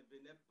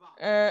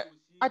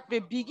 at the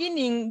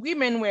beginning,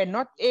 women were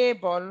not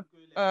able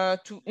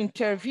to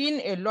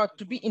intervene a lot,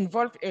 to be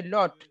involved a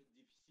lot,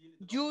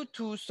 due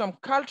to some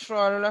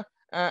cultural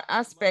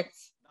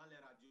aspects.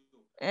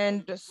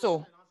 And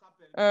so,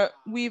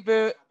 with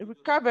the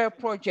Recover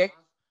project,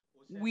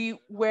 we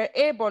were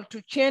able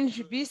to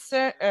change this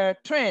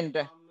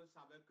trend,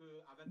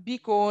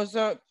 because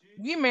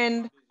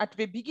women at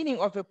the beginning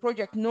of the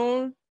project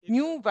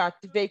knew that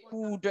they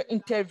could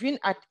intervene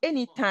at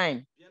any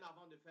time.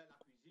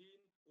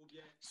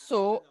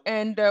 So,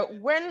 and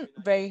when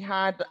they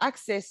had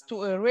access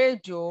to a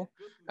radio,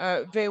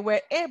 they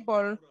were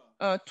able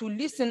to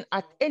listen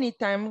at any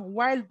time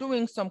while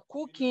doing some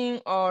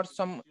cooking or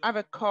some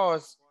other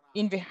chores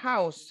in the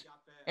house.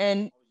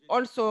 And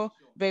also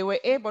they were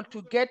able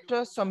to get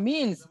some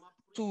means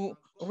to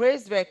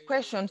raise their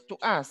questions to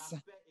us.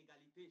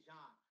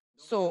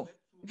 So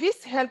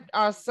this helped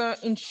us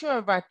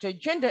ensure that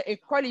gender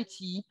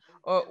equality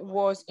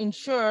was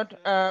ensured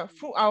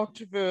throughout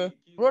the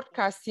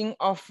broadcasting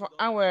of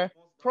our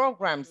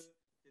programs.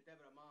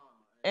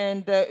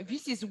 And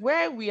this is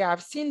where we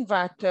have seen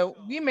that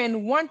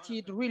women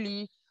wanted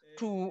really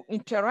to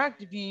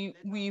interact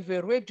with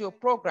the radio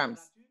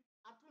programs.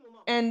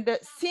 And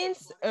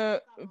since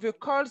the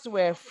calls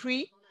were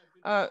free,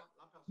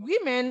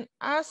 women,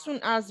 as soon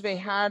as they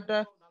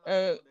had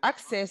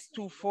access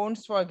to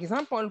phones, for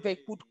example, they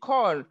could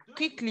call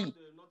quickly.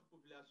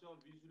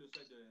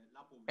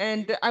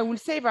 And I will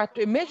say that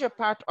a major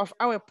part of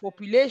our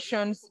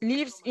population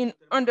lives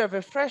under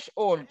the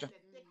threshold.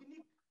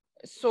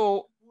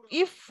 So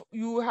if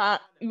you are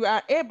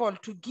able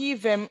to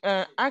give them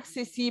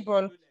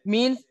accessible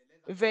means,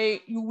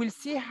 you will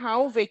see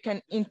how they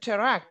can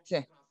interact.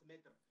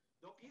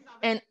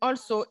 And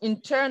also,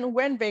 in turn,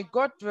 when they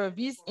got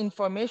this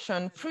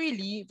information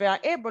freely, they are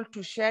able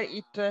to share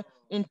it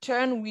in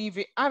turn with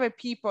other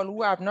people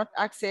who have not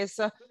access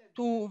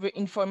to the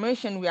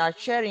information we are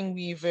sharing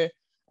with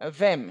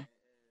them.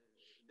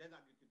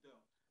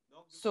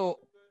 So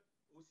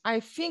I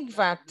think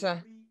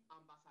that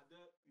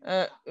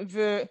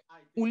the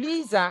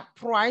Uliza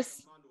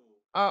prize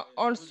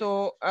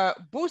also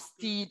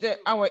boosted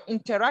our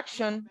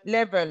interaction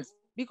levels,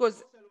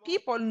 because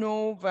people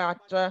know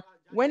that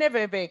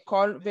whenever they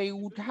call, they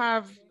would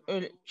have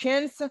a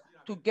chance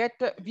to get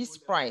this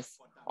prize.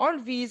 All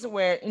these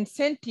were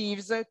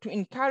incentives to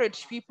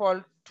encourage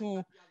people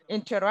to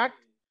interact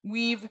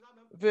with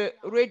the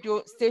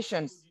radio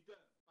stations.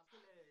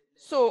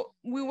 So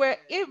we were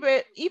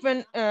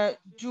even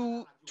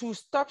due to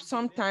stop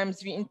sometimes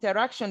the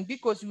interaction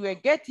because we were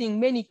getting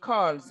many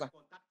calls.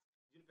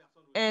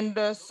 And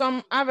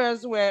some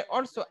others were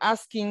also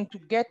asking to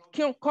get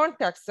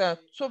contacts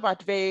so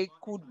that they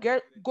could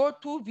go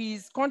to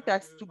these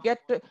contacts to get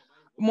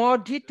more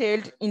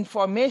detailed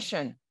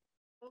information.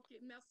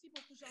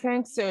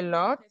 Thanks a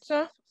lot.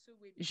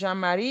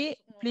 Jean-Marie,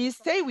 please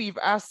stay with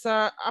us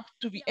up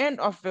to the end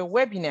of the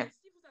webinar.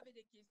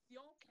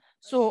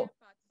 So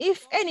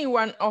if any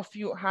one of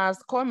you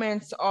has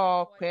comments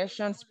or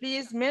questions,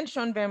 please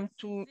mention them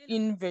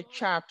in the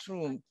chat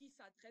room.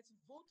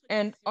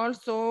 And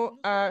also,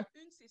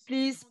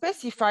 please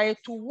specify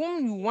to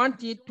whom you want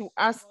to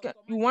ask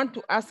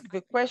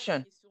the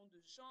question.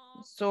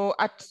 So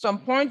at some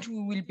point,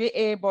 we will be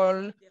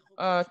able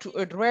to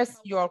address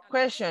your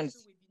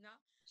questions.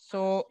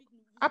 So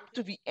up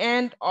to the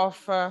end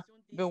of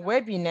the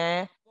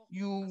webinar,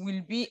 you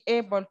will be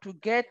able to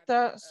get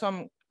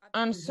some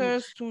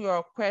answers to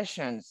your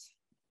questions.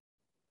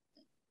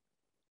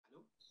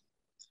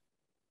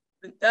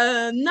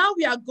 Now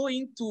we are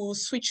going to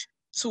switch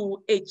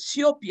to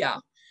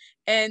Ethiopia,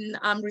 and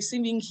I'm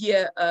receiving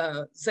here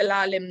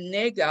Zelalem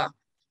Nega,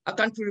 a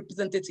country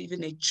representative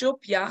in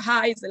Ethiopia.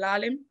 Hi,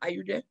 Zelalem, are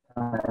you there?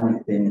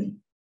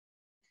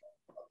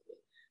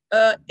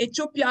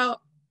 Ethiopia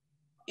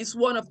is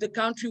one of the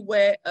countries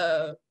where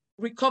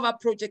Recover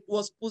project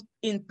was put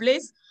in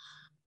place.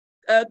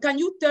 Can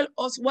you tell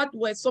us what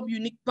were some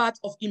unique parts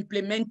of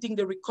implementing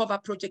the Recover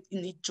project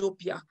in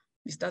Ethiopia,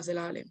 Mr.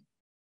 Zelalem?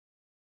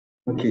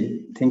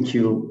 Okay, thank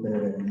you,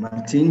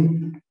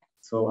 Martin.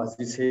 So as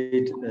you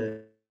said,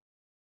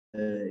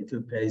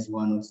 Ethiopia is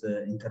one of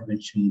the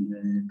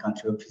intervention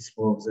country office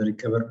for the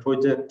Recover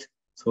project.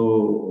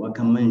 So I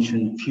can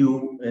mention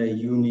few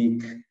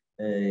unique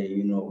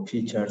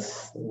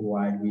features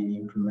while we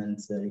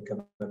implement the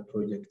Recover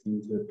project in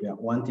Ethiopia.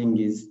 One thing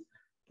is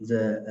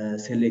the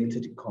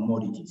selected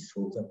commodities.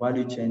 So the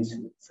value chains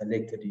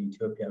selected in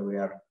Ethiopia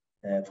were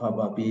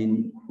fava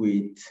bean,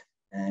 wheat,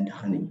 and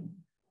honey.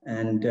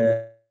 And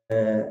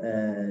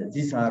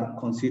these are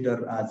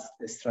considered as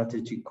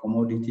strategic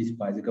commodities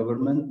by the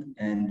government,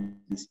 and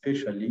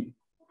especially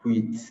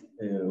wheat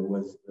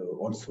was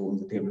also on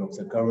the table of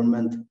the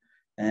government.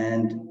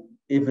 And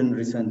even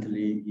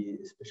recently,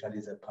 especially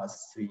the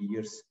past 3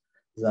 years,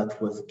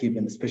 that was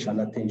given special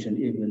attention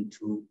even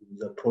to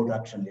the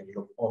production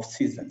level of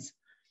seasons.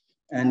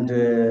 And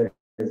the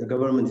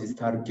government is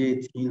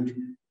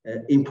targeting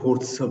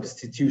import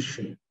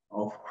substitution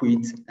of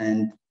wheat,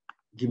 and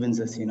given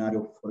the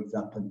scenario, for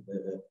example,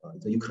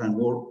 the Ukraine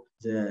war,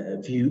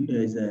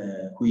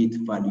 the wheat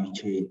value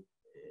chain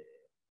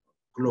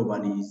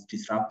globally is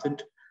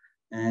disrupted,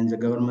 and the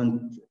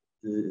government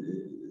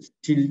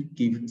still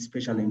give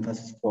special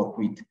emphasis for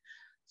wheat.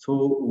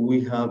 So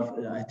we have,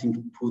 I think,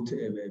 put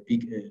a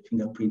big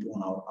fingerprint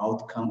on our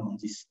outcome on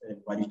this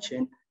value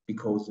chain,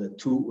 because the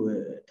two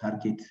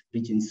target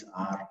regions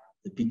are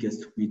the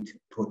biggest wheat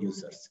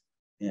producers,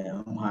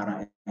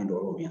 Amhara and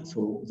Oromia.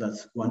 So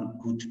that's one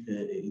good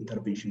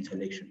intervention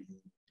selection.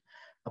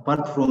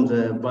 Apart from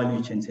the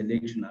value chain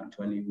selection,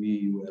 actually,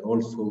 we were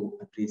also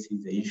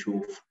addressing the issue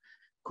of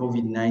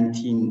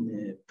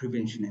COVID-19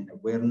 prevention and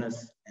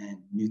awareness and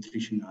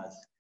nutrition as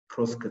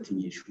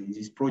cross-cutting issue in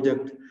this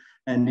project.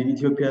 And in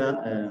Ethiopia,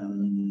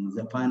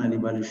 the final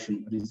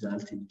evaluation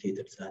result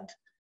indicated that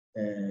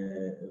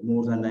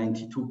more than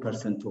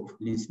 92% of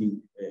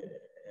listening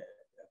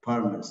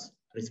farmers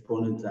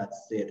responded that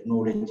their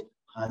knowledge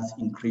has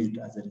increased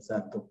as a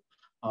result of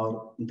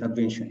our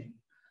intervention.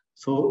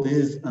 So this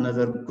is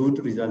another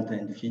good result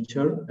and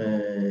feature.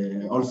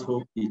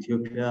 Also,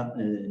 Ethiopia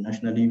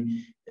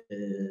nationally,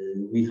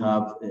 we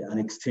have an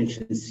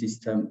extension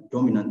system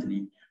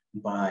dominantly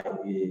by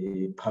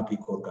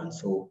public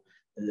organs. So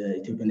the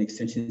Ethiopian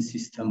extension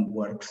system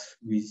works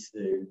with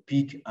a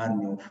big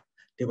army of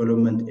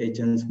development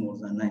agents, more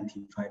than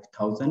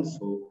 95,000.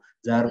 So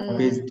they are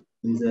based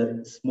in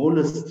the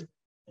smallest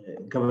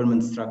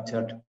government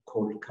structure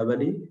called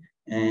Kabali,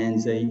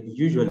 and they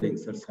usually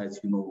exercise,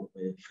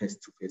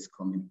 face-to-face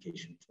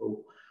communication.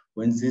 So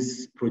when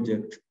this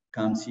project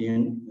comes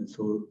in,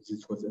 so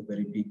this was a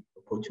very big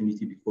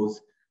opportunity,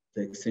 because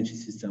the extension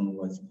system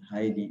was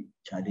highly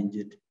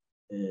challenged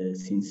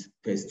since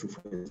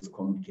face-to-face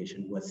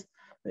communication was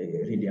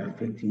really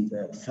affecting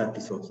the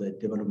service of the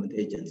development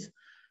agents.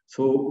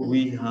 So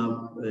we have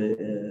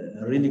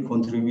really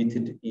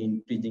contributed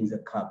in bridging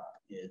the gap,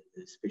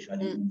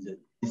 especially in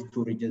these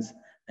two regions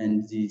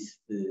and these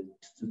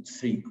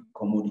three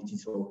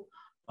commodities of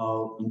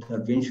our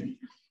intervention.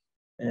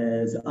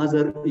 The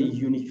other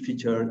unique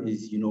feature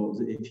is,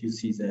 if you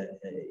see the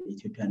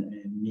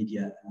Ethiopian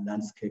media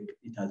landscape,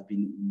 it has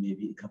been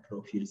maybe a couple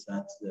of years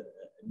that the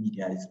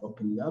media is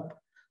opening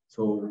up.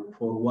 So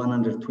for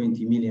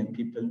 120 million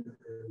people,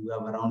 we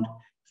have around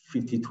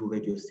 52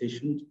 radio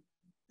stations,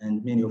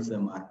 and many of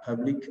them are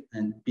public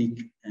and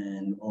big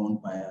and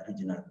owned by a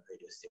regional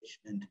radio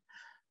station.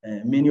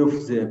 And many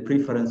of the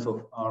preference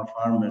of our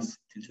farmers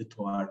tilted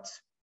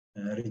towards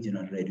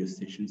regional radio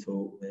stations.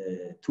 So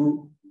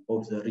two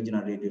of the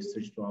regional radio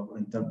stations to our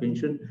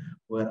intervention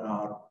were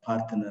our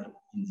partner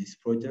in this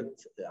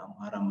project, the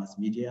Amhara Mass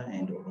Media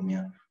and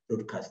Oromia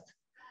Broadcast.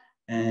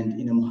 And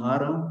in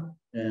Amhara,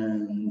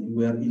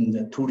 we are in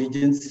the two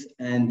regions,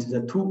 and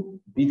the two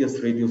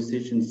biggest radio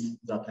stations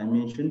that I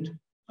mentioned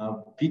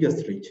are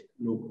biggest reach.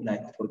 Look,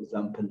 like, for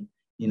example,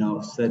 in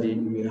our study,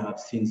 we have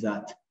seen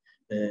that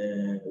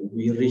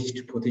we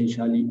reached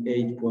potentially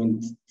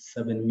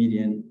 8.7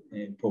 million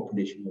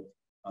population of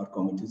our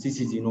community.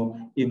 This is,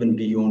 even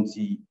beyond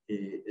the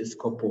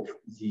scope of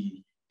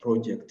the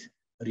project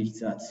reach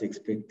that's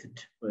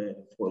expected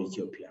for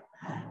Ethiopia.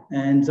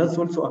 And that's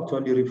also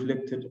actually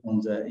reflected on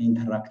the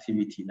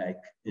interactivity,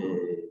 like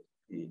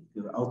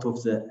out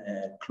of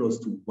the close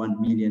to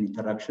 1 million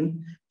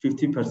interaction,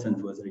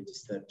 50% was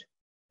registered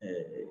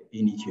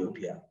in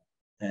Ethiopia.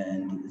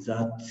 And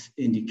that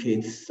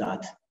indicates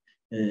that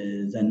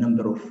the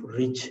number of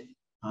reach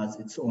has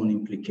its own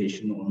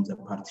implication on the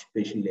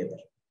participation level.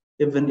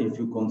 Even if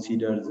you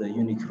consider the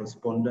unique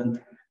respondent,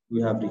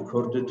 we have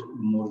recorded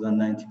more than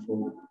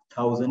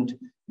 94,000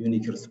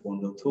 unique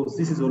responders. So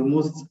this is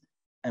almost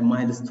a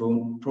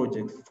milestone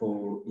project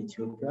for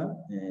Ethiopia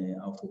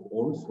out of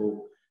all.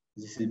 So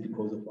this is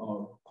because of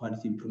our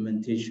quality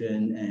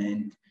implementation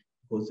and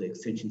because the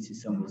extension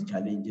system was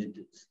challenged.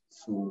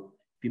 So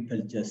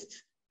people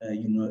just,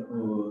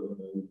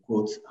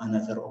 got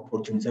another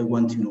opportunity. I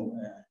want,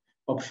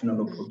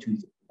 optional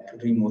opportunity,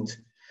 like remote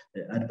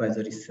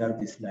advisory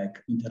service like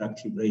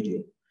interactive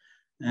radio.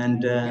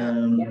 And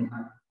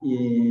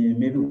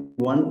maybe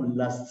one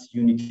last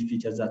unique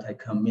feature that I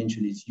can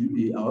mention is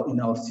in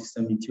our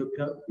system in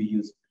Ethiopia, we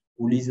use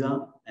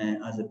Uliza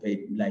as a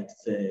paid, like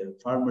the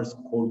farmers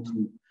call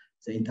to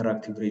the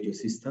interactive radio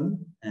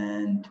system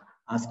and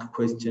ask a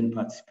question,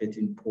 participate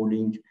in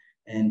polling,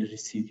 and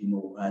receive,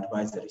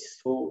 advisories.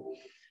 So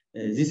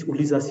this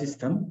Uliza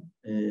system,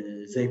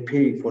 they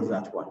pay for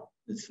that one.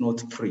 It's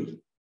not free,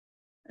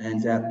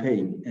 and they are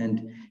paying.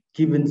 And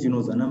given,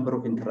 the number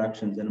of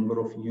interactions, the number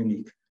of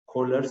unique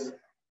callers,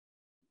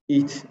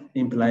 it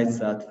implies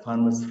that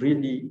farmers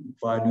really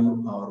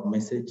value our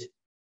message,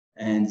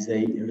 and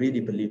they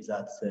really believe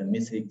that the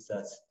message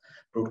that's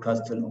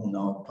broadcasted on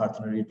our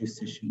partner radio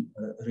station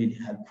really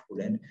helpful,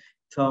 and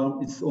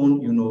found its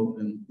own,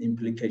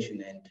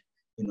 implication and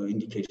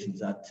indications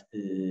that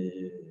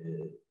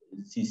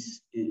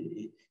this,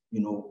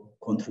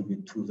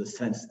 contribute to the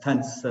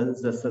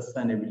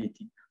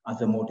sustainability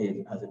as a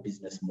model, as a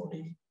business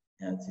model.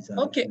 Yeah,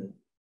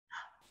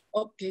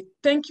 Okay,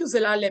 thank you,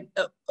 Zelalem.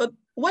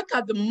 What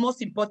are the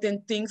most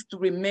important things to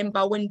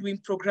remember when doing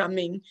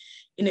programming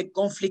in a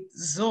conflict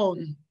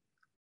zone?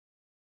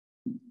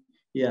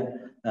 Yeah,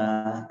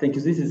 thank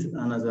you. This is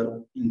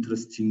another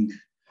interesting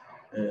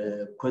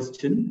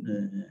question.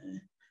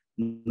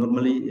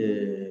 Normally,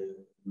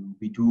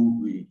 we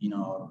do in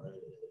our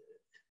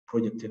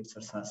project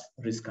exercise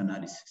risk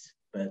analysis,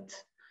 but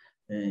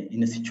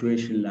in a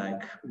situation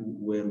like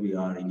where we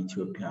are in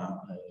Ethiopia,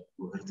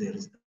 where there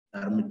is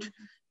armed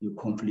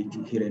conflict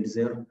here and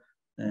there,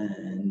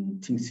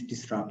 and things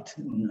disrupt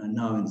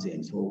now and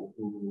then. So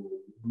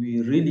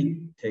we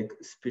really take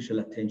special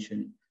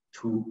attention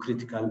to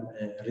critical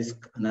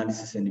risk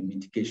analysis and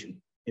mitigation,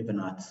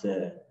 even at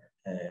the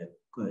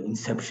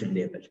inception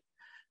level.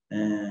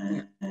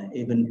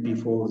 Even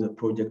before the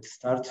project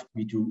starts,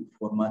 we do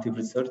formative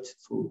research.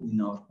 So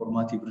in our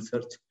formative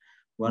research,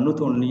 we are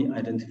not only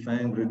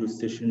identifying radio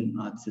stations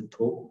at the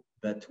top,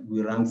 but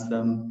we rank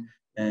them,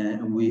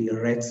 we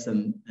rate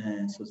them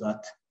so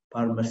that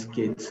farmers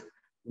get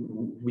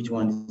which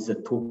one is the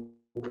top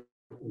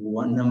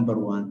one, number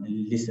one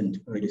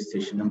listened radio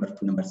station, number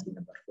two, number three,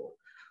 number four.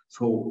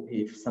 So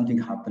if something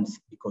happens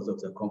because of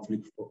the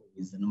conflict,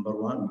 is the number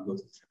one,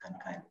 because it's the second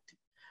kind of thing.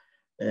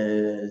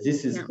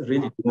 This is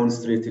really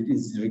demonstrated in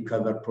the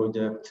Recover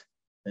project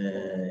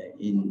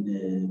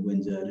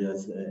when there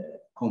is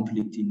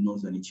conflict in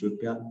northern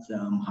Ethiopia. The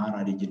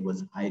Amhara region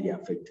was highly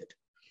affected.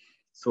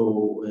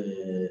 So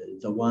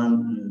the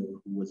one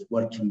who was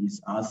working with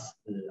us,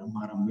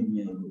 Amhara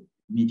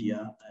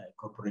Media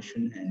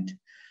Corporation, and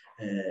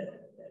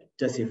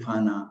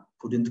Tasefana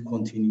couldn't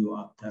continue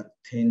after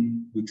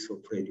 10 weeks of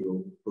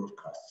radio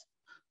broadcasts.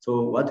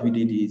 So what we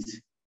did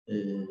is,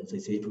 as I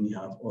said, we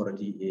have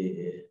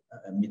already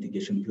a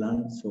mitigation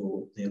plan.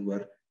 So there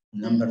were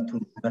number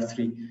two, number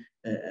three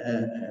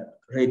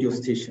radio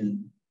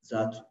stations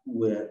that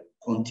were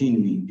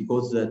continuing,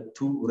 because the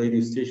two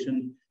radio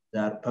stations, they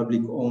are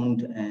public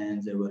owned,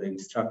 and they were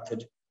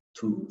instructed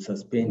to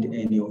suspend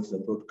any of the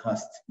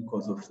broadcasts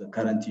because of the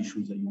current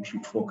issues, and we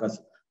should focus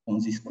on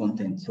this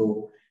content.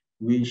 So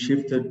we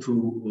shifted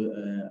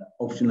to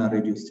optional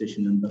radio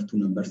station number two,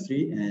 number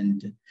three,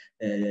 and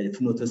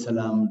Fnote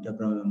Salam,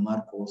 Debra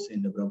Marcos,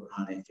 and Debra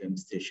Burhan FM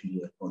station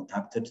were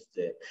contacted.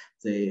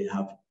 They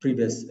have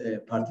previous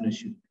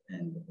partnership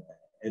and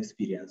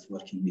experience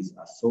working with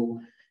us.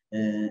 So,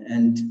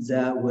 and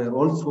they were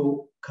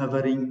also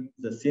covering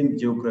the same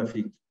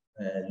geographic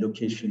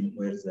location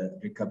where the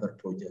Recover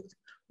project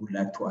would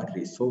like to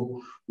address.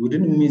 So we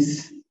didn't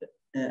miss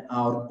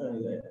our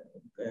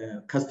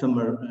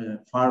customer,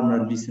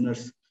 farmer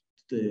listeners.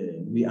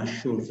 We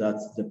assure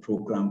that the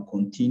program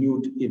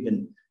continued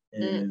even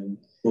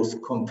those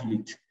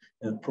conflict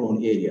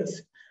prone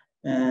areas.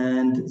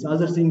 And the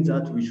other thing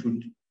that we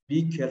should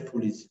be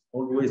careful is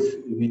always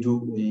we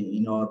do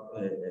in our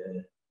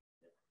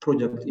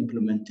project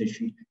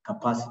implementation,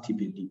 capacity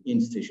building,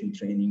 in-station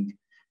training,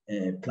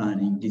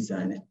 planning,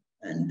 design,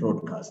 and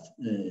broadcast.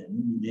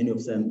 Many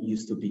of them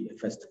used to be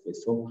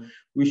face-to-face. So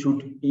we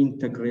should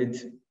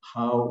integrate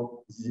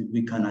how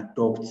we can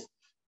adopt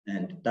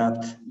and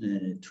adapt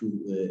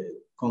to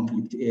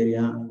conflict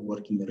area,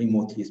 working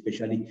remotely,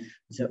 especially.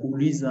 The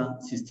Uliza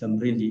system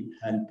really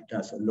helped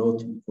us a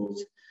lot,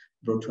 because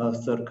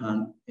broadcaster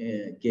can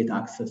get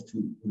access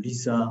to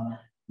Uliza,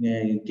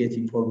 get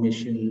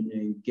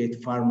information,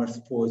 get farmers'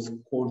 voice,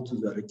 call to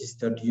the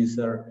registered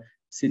user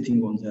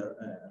sitting on the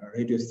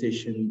radio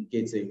station,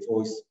 get their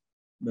voice,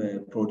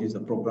 produce a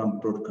program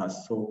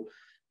broadcast. So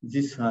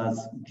this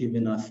has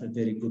given us a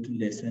very good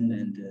lesson,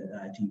 and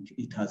I think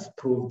it has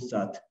proved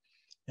that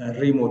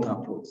remote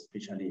approach,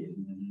 especially,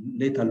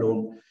 let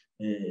alone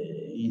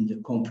in the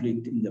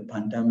conflict, in the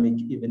pandemic,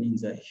 even in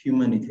the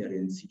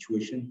humanitarian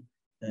situation.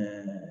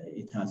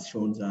 It has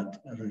shown that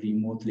a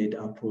remote-led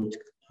approach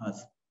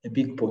has a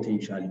big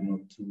potential,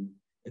 to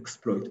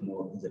exploit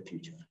more in the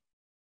future.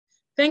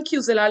 Thank you,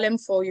 Zelalem,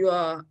 for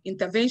your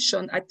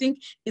intervention. I think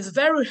it's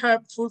very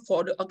helpful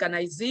for the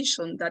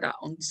organization that are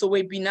on this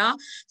webinar,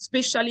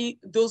 especially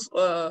those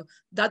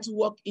that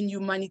work in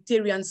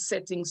humanitarian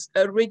settings.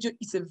 Radio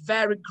is a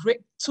very great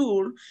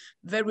tool,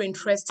 very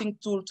interesting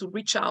tool to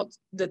reach out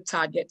the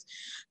target.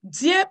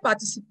 Dear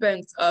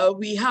participants,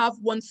 we have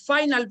one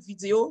final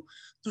video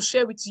to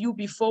share with you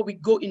before we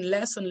go in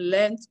lesson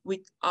learned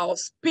with our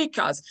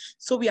speakers.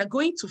 So we are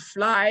going to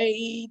fly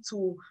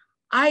to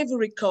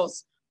Ivory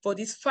Coast for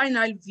this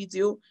final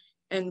video,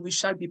 and we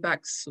shall be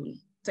back soon.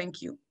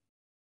 Thank you.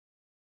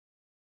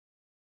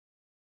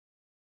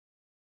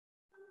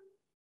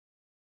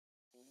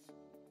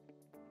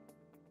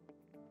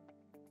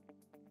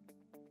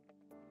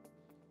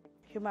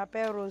 Je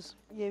m'appelle Rose,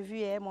 j'ai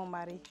vu mon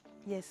mari,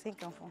 il a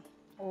 5 enfants.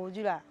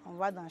 Aujourd'hui, là, on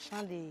va dans le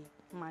champ de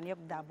manioc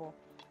d'abord.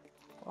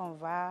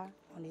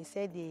 On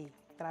essaie de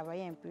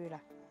travailler un peu là.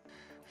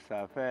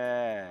 Ça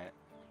fait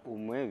au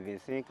moins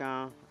 25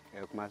 ans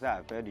j'ai commencé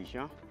à faire du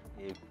champ.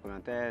 Et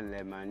plantais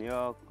les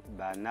manioc,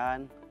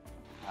 bananes.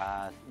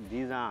 À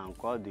 10 ans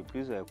encore de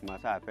plus, j'ai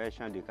commencé à faire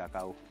champ de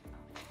cacao.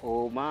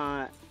 Au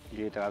moment où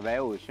j'ai travaillé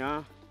au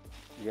champ,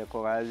 j'ai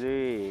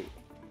encouragé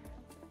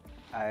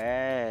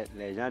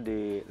les gens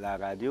de la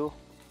radio.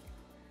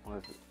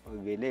 On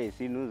venait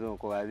ici, nous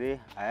encourager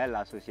à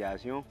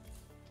l'association.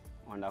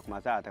 On a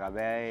commencé à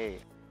travailler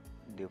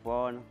de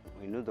fort.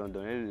 Ils nous ont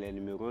donné les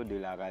numéros de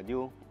la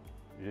radio.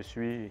 Je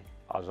suis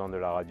agent de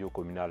la radio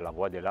communale La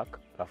Voix des Lacs,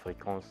 la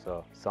fréquence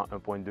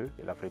 101.2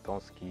 et la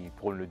fréquence qui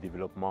prône le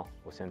développement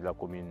au sein de la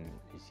commune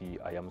ici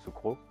à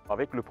Yamoussoukro.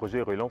 Avec le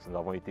projet Relance, nous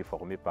avons été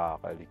formés par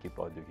l'équipe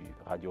de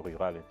Radio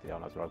Rurale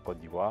Internationale Côte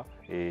d'Ivoire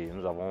et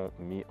nous avons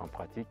mis en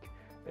pratique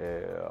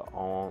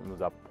en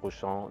nous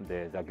approchant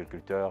des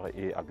agriculteurs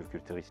et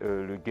agricultrices.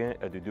 Le gain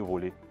est de 2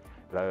 volets.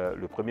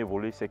 Le premier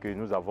volet, c'est que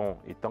nous avons,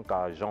 étant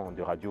qu'agents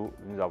de radio,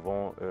 nous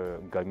avons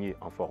gagné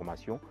en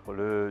formation.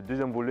 Le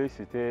deuxième volet,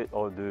 c'était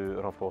de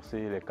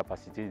renforcer les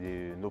capacités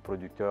de nos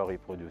producteurs et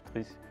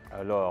productrices.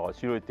 Alors,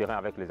 sur le terrain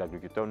avec les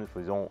agriculteurs, nous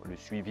faisons le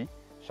suivi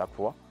chaque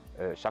fois,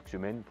 chaque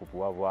semaine, pour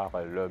pouvoir voir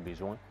leurs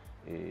besoins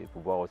et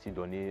pouvoir aussi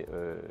donner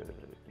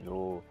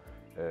nos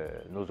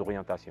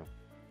orientations.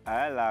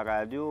 À la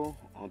radio,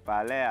 on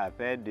parlait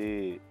après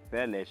de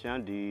faire les champs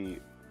du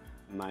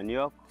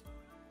manioc,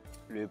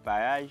 le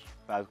paillage,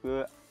 parce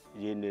que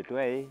j'ai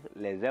nettoyé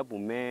les herbes pour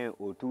mettre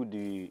autour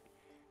les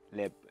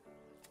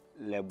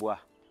bois.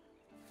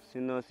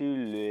 Sinon,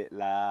 si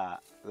la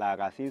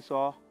racine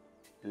sort,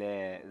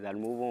 les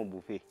animaux vont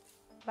bouffer.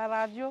 La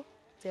radio,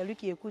 c'est lui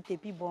qui écoute et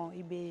puis bon,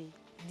 il me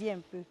dit un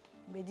peu.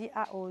 Il me dit,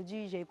 ah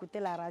aujourd'hui j'ai écouté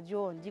la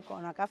radio, on dit qu'on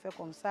n'a qu'à faire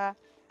comme ça,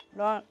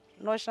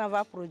 notre champ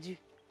va produire.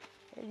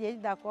 Et j'ai dit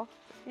d'accord,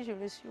 et je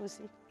le suis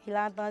aussi. Il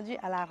a entendu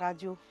à la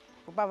radio, il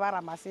ne faut pas avoir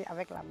ramassé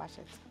avec la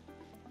machette.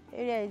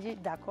 Et il a dit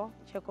d'accord,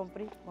 j'ai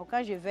compris. Bon,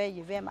 quand je vais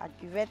à ma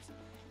cuvette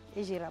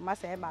et je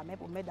ramasse avec ma main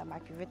pour mettre dans ma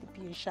cuvette et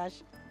puis une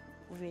charge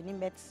pour venir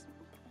mettre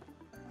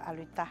à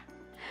l'état.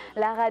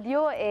 La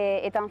radio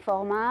est un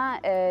format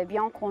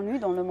bien connu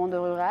dans le monde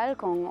rural,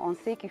 qu'on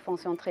sait qu'il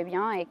fonctionne très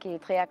bien et qui est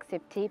très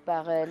accepté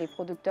par les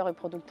producteurs et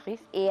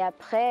productrices. Et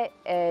après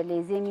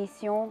les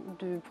émissions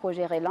du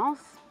projet Relance,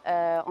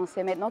 on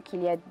sait maintenant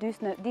qu'il y a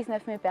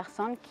 19 000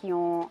 personnes qui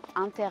ont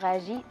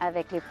interagi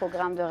avec les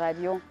programmes de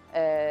Radio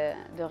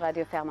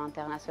Ferme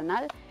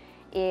Internationale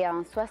et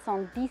en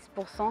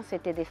 70%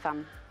 c'était des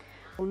femmes.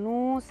 Pour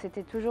nous,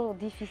 c'était toujours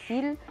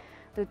difficile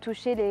de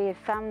toucher les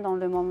femmes dans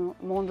le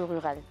monde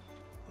rural.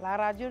 La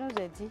radio nous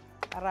a dit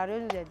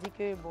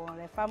que bon,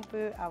 les femmes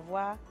peuvent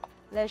avoir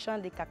les champs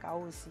de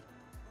cacao aussi.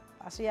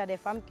 Parce qu'il y a des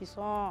femmes qui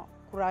sont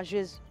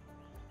courageuses,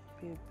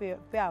 peuvent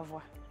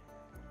avoir.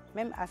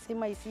 Même à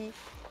Sima ici,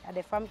 il y a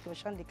des femmes qui ont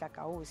champ de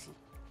cacao aussi.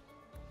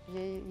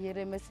 Je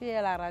remercie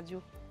la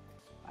radio.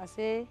 Parce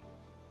que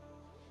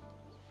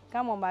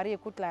quand mon mari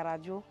écoute la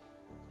radio,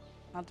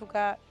 en tout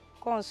cas,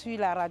 quand on suit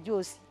la radio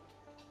aussi,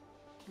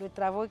 le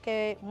travail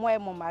que moi et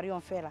mon mari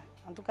on fait là,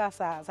 en tout cas,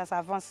 ça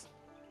s'avance.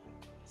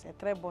 C'est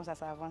très bon, ça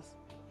s'avance.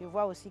 Je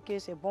vois aussi que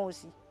c'est bon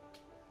aussi.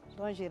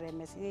 Donc je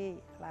remercie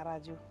la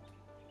radio.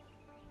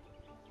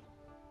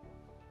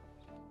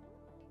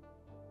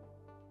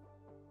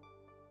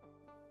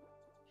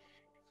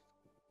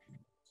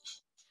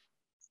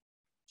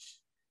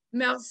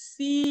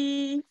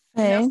 Merci.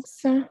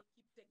 Thanks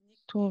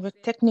to the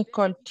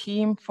technical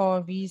team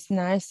for these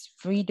nice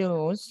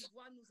videos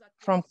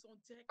from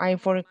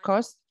Ivory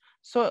Coast.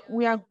 So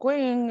we are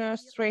going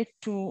straight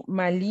to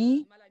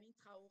Mali,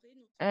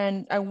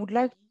 and I would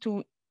like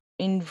to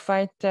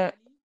invite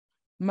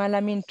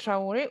Malamine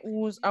Traoré,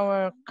 who's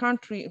our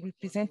country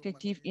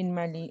representative in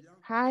Mali.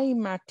 Hi,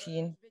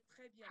 Martin.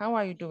 How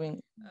are you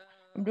doing?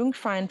 I'm doing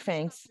fine,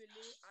 thanks.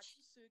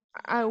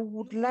 I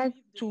would like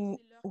to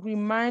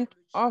remind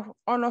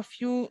all of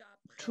you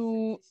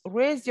to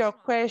raise your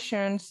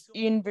questions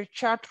in the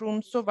chat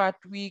room so that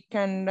we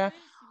can,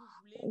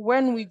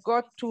 when we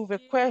got to the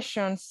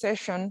question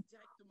session,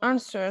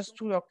 answers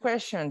to your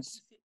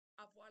questions.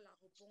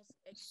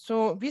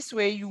 So this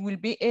way you will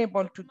be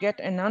able to get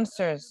an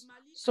answers.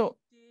 So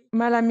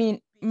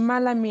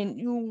Malamine,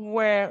 you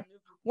were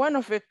one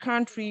of the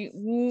country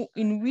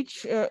in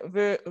which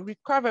the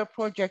Recover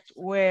project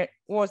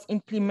was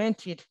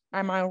implemented.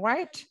 Am I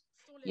right?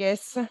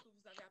 Yes.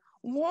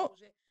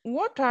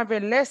 What are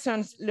the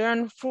lessons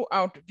learned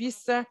throughout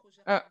this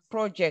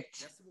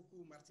project?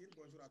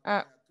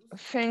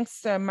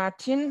 Thanks,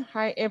 Martin.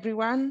 Hi,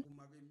 everyone.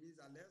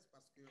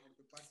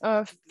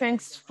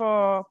 Thanks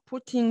for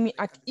putting me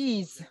at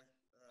ease.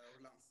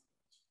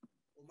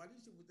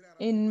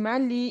 In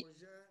Mali,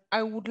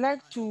 I would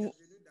like to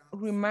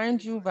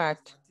remind you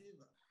that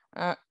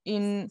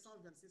in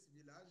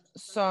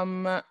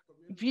some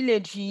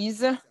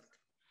villages,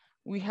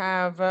 we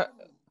have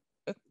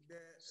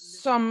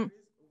some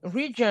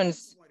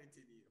regions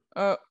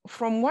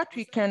from what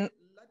we can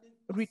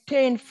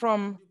retain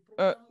from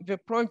the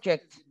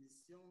project.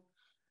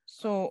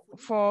 So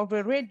for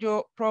the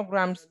radio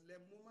programs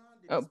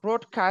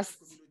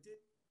broadcasts,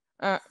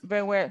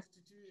 there were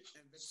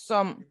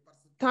some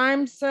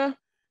times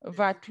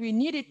that we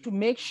needed to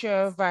make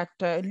sure that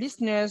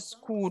listeners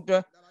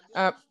could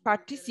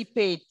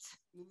participate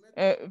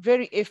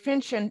very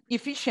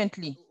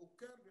efficiently.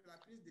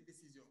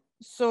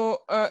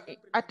 So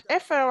at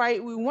FRI,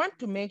 we want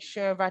to make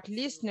sure that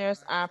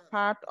listeners are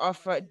part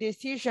of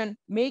decision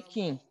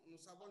making.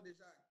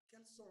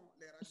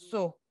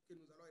 So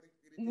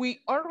we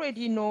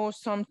already know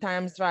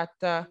sometimes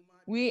that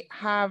we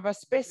have a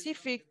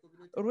specific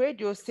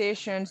radio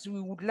stations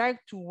we would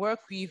like to work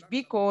with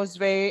because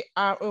they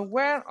are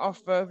aware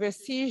of the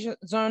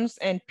seasons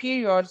and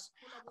periods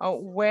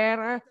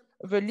where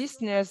the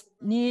listeners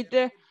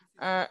need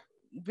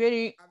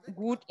very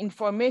good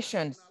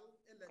information.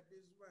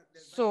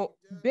 So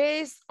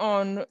based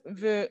on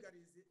the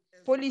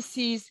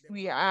policies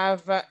we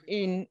have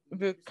in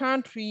the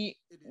country,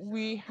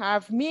 we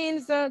have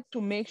means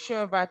to make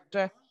sure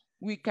that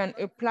we can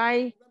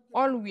apply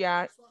all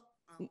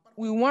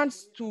we want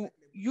to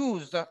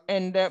use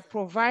and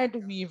provide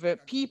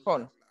with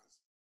people.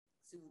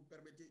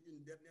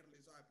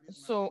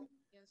 So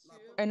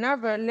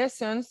another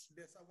lessons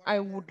I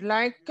would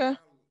like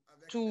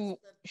to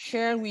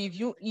share with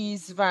you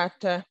is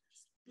that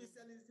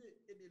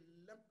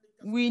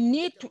we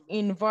need to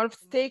involve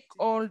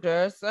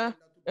stakeholders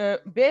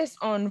based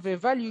on the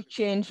value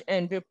chain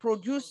and the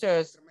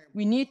producers.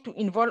 We need to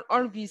involve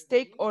all these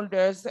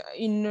stakeholders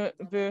in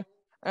the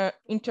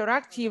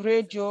interactive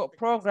radio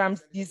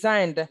programs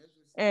designed.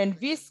 And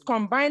this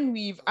combined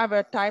with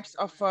other types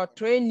of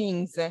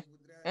trainings.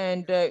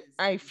 And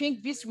I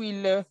think this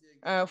will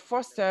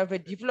foster the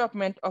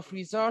development of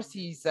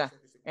resources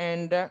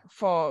and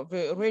for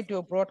the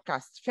radio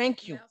broadcast.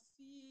 Thank you.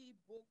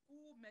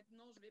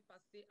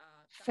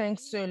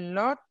 Thanks a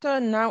lot.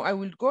 Now I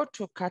will go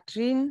to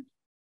Catherine.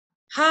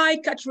 Hi,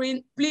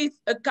 Catherine. Please,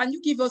 can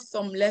you give us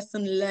some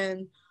lesson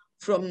learned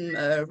from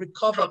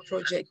Recover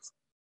project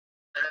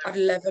at the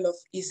level of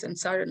East and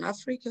Southern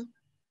Africa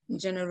in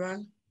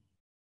general?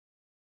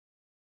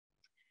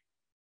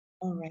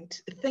 All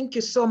right, thank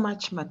you so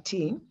much,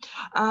 Martin.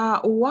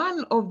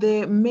 One of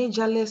the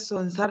major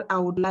lessons that I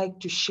would like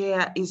to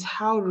share is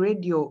how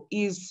radio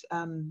is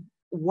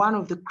one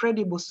of the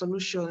credible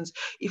solutions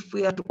if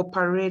we are to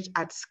operate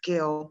at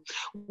scale.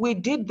 We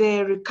did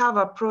the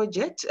Recover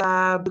project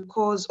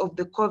because of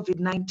the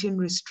COVID-19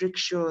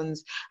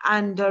 restrictions,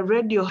 and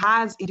radio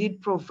has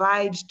indeed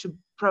proven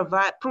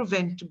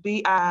to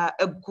be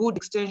a good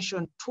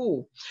extension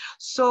tool.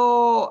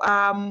 So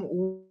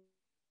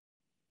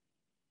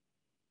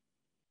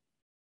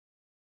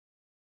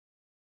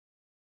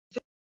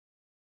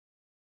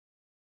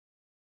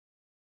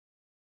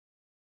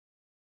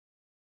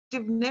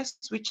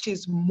which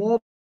is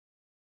more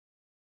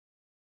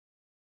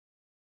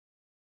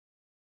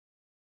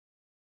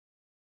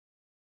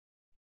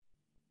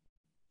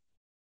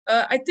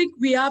I think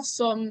we have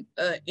some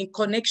in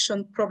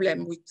connection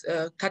problem with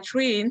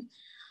Catherine.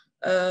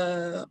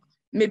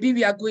 Maybe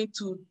we are going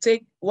to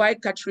take, while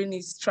Catherine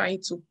is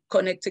trying to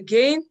connect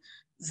again,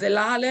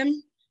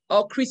 Zelalem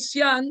or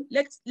Christian.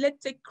 Let's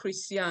take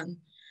Christian.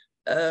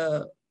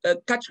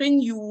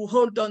 Catherine, you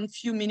hold on a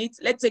few minutes.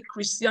 Let's take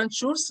Christian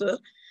Schulze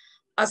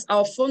as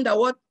our founder.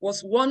 What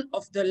was one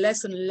of the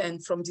lessons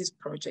learned from this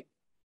project?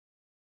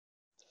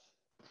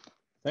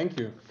 Thank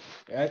you.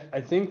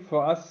 I think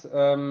for us,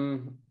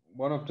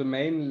 one of the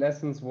main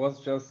lessons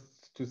was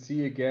just to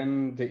see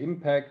again the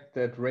impact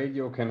that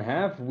radio can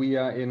have. We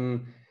are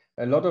in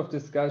a lot of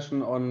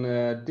discussion on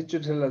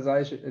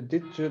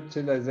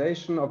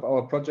digitalization of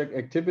our project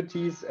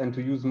activities and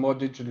to use more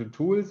digital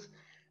tools.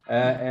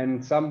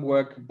 And some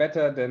work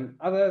better than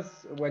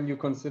others when you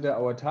consider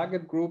our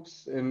target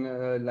groups in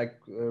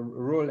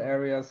rural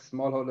areas,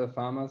 smallholder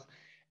farmers.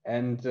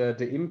 And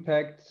the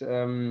impact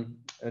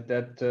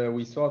that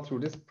we saw through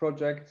this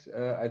project,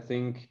 I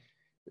think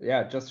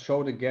yeah, just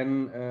showed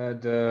again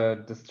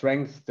the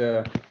strength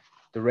the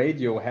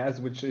radio has,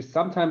 which is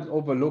sometimes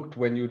overlooked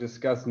when you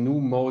discuss new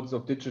modes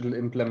of digital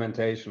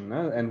implementation.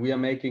 And we are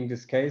making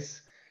this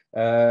case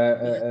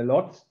a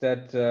lot,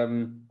 that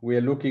we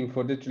are looking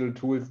for digital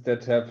tools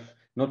that have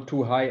not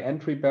too high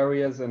entry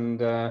barriers and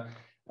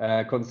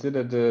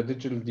consider the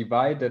digital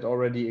divide that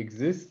already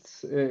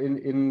exists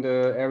in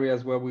the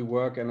areas where we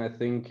work. And I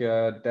think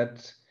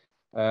that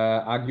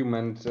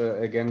argument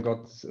again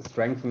got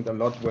strengthened a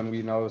lot when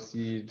we now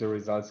see the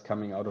results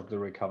coming out of the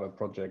Recover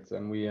projects,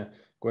 and we are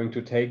going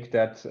to take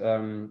that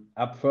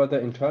up further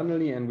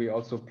internally, and we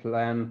also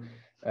plan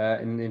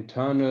an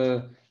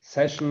internal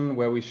session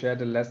where we share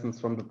the lessons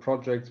from the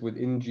projects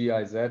within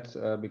GIZ,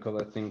 because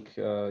I think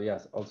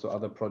yes, also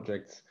other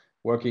projects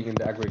working in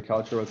the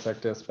agricultural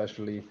sector,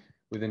 especially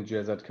within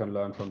GIZ, can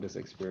learn from this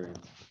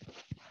experience.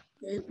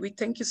 Okay, we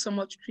thank you so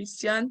much,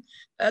 Christian.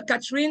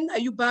 Catherine, are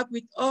you back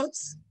with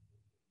us?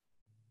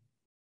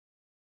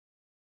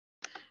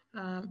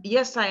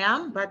 Yes, I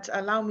am, but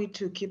allow me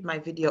to keep my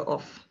video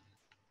off.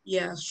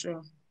 Yeah,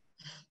 sure.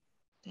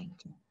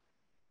 Thank you.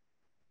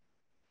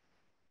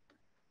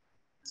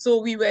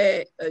 So you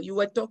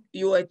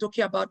were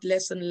talking about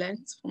lesson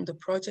learned from the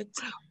project.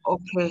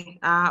 Okay,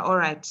 all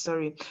right,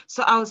 sorry.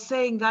 So I was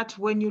saying that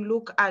when you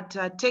look at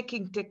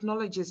taking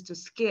technologies to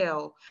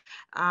scale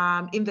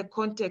in the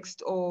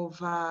context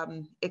of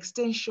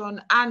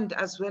extension and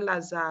as well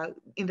as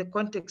in the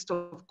context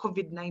of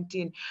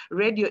COVID-19,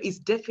 radio is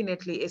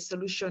definitely a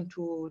solution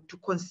to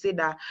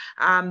consider,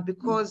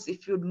 because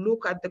if you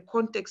look at the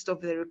context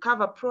of the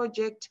Recover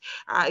project,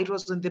 it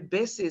was on the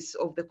basis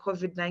of the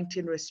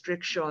COVID-19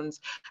 restrictions.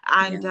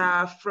 And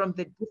from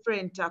the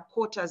different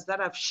quotas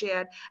that I've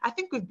shared, I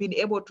think we've been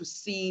able to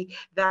see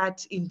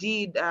that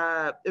indeed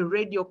a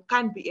radio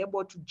can be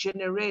able to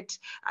generate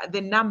the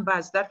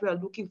numbers that we are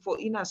looking for,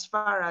 in as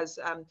far as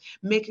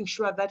making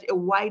sure that a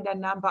wider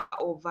number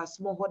of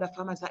smallholder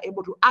farmers are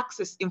able to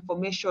access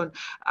information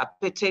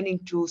pertaining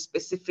to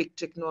specific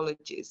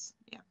technologies.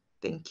 Yeah,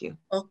 thank you.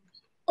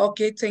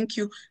 Okay, thank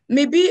you.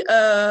 Maybe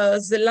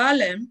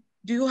Zelalem,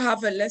 do you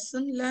have a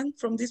lesson learned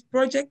from this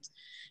project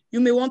you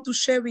may want to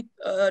share with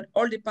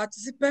all the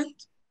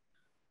participants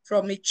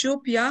from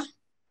Ethiopia?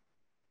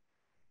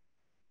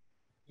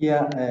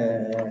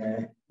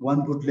 Yeah,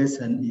 one good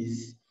lesson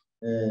is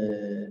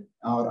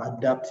our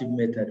adaptive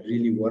method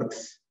really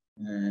works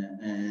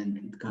and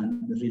it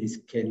can really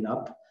scale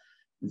up.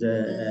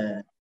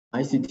 The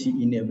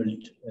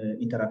ICT-enabled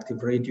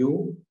interactive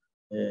radio,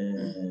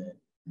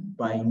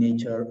 by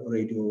nature,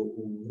 radio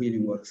really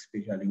works,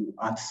 especially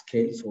at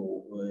scale.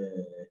 So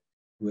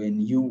when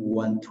you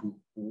want to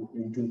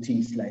do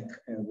things like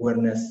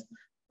awareness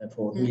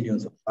for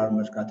millions of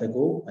farmers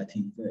category, I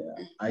think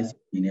the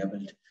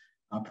ICT-enabled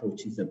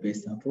approach is the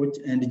best approach,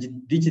 and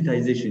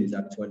digitization is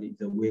actually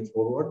the way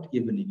forward.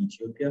 Even in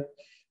Ethiopia,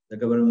 the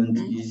government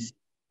is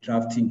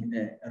drafting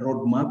a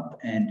roadmap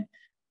and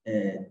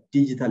a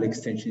digital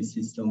extension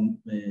system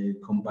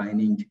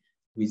combining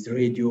with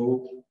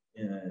radio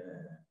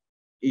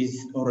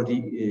is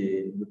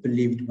already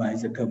believed by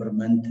the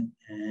government,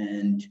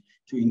 and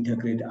to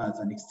integrate as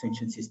an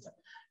extension system.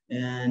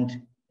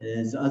 And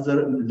the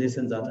other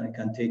lesson that I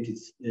can take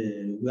is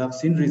we have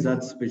seen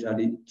results,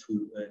 especially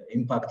to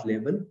impact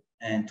level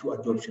and to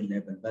adoption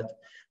level. But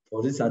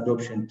for this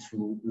adoption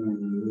to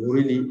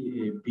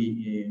really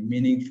be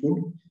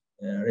meaningful,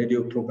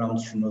 radio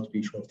programs should not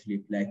be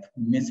short-lived. Like,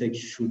 message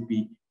should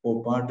be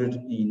bombarded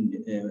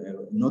in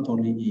not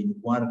only in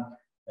one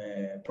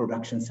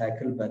production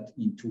cycle, but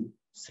in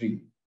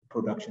 2-3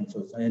 production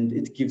cycles. And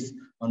it gives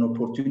an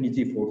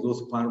opportunity for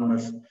those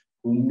farmers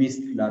who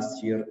missed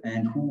last year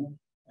and who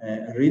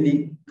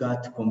really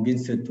got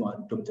convinced to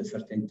adopt a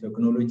certain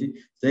technology.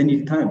 They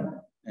need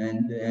time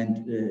and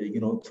you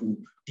know, to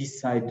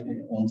decide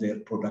on their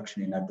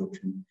production and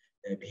adoption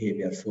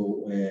behavior.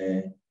 So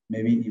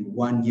maybe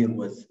 1 year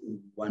was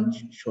one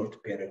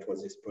short period for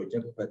this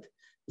project, but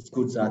it's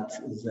good that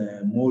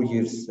the more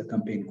years the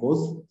campaign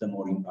goes, the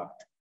more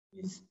impact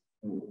is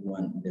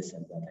one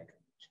lesson that I can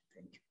mention.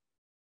 Thank you.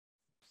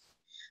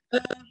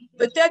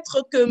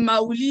 Peut-être que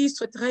Maouli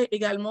souhaiterait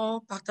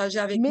également partager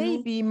avec nous.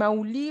 Maybe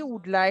Maouli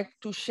would like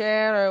to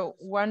share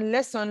one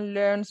lesson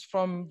learned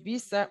from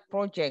this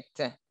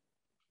project.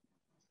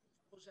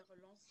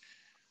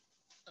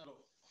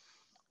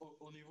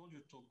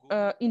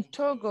 In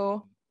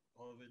Togo,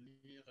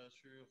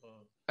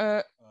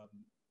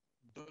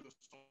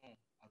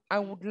 I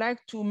would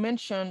like to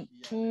mention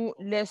 2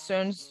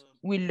 lessons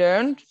we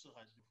learned.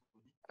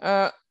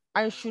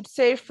 I should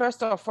say,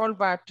 first of all,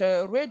 that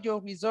radio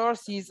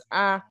resources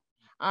are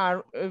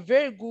a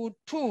very good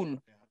tool.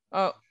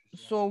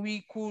 So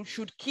we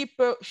should keep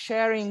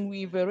sharing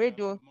with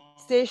radio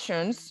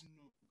stations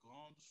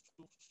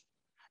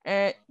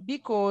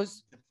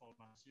because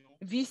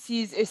this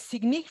is a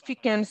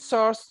significant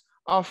source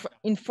of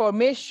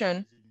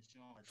information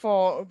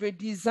for the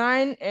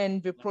design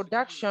and the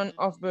production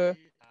of the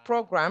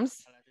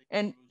programs.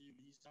 And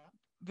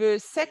the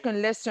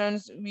second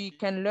lessons we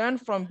can learn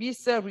from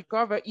this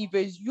Recover is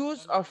the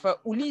use of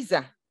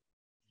Uliza.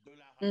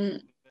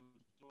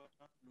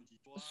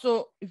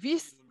 So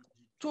this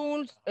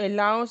tool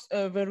allows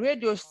the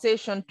radio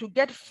station to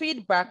get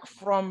feedback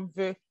from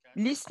the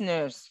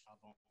listeners.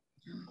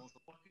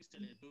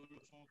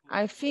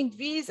 I think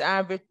these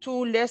are the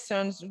two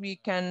lessons we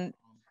can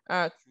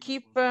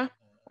keep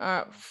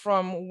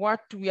from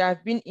what we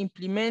have been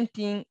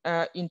implementing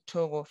in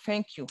Togo.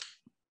 Thank you.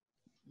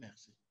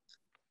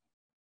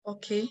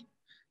 Okay.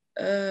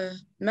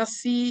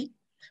 Merci.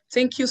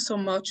 Thank you so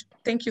much.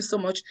 Thank you so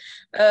much.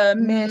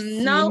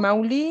 Merci,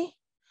 Mauli.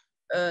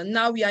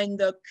 Now we are in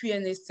the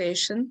Q&A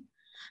session.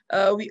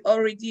 We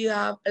already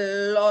have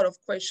a lot of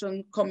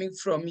questions coming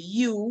from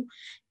you.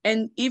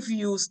 And if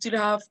you still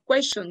have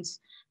questions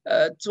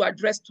to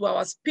address to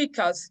our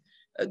speakers,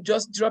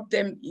 just drop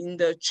them in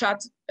the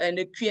chat and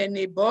the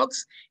Q&A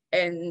box,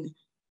 and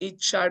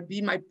it shall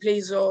be my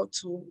pleasure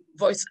to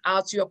voice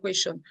out your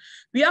question.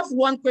 We have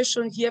one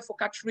question here for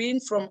Catherine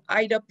from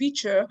Ida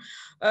Pitcher.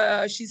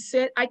 She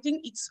said, I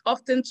think it's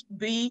often to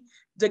be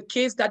the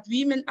case that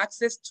women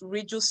access to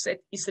radio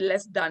set is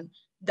less than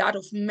that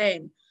of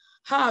men.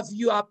 How have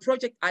your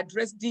project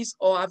addressed this,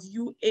 or have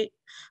you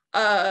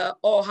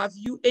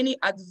any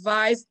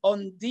advice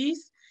on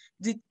this?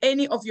 Did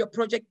any of your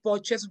project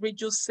purchase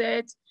radio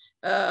sets?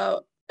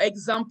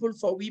 Example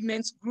for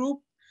women's group?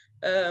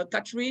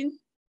 Catherine,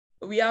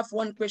 we have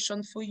one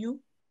question for you.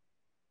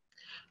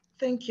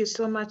 Thank you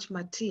so much,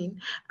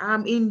 Martine.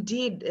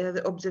 Indeed,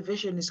 the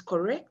observation is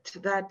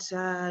correct that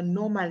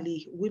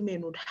normally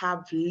women would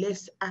have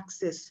less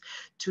access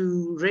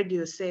to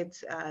radio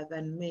sets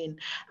than men.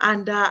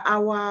 And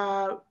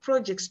our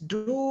projects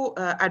do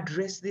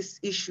address this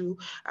issue,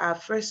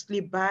 firstly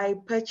by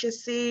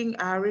purchasing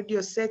radio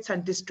sets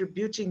and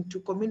distributing to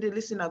community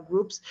listener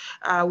groups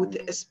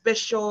with a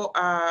special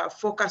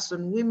focus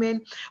on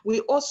women.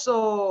 We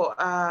also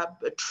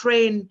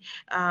train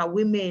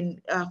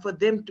women for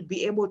them to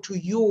be able to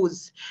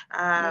use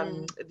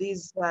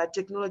these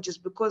technologies,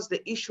 because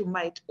the issue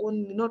might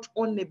not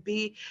only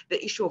be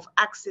the issue of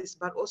access,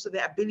 but also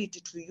the ability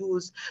to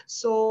use.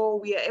 So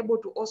we are able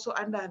to also,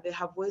 under the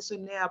Have Voice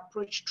on Air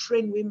approach,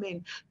 train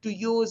women to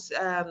use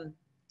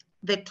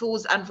the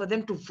tools and for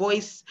them to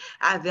voice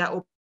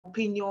their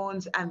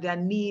opinions and their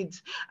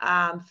needs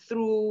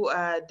through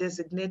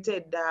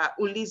designated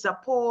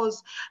Uliza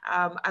polls,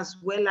 as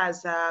well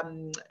as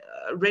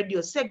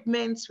radio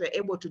segments. We're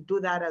able to do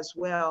that as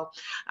well.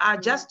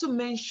 Just to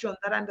mention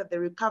that under the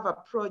Recover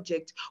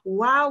project,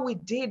 while we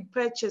did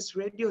purchase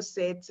radio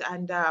sets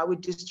and we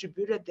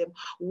distributed them,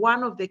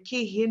 one of the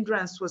key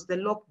hindrances was the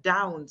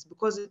lockdowns,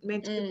 because it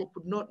meant people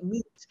could not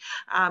meet.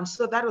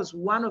 So that was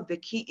one of the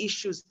key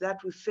issues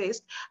that we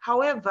faced.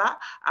 However,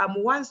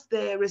 once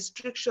the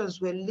restrictions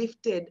were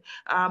lifted,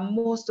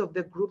 most of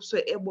the groups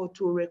were able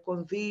to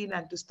reconvene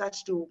and to start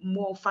to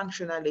more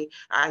functionally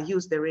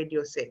use the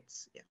radio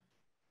sets. Yeah,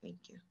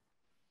 thank you.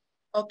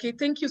 Okay,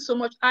 thank you so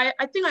much. I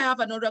think I have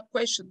another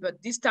question,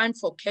 but this time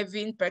for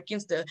Kevin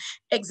Perkins, the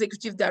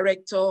Executive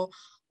Director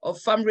of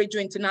Farm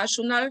Radio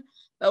International.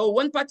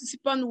 One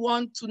participant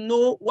wants to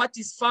know what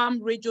is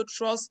Farm Radio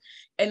Trust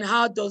and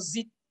how does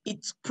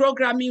its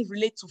programming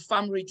relate to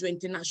Farm Radio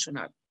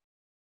International?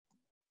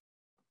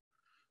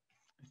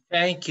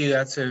 Thank you.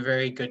 That's a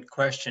very good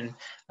question.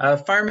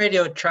 Farm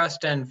Radio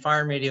Trust and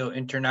Farm Radio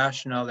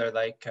International are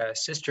like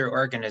sister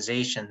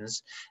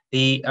organizations.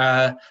 The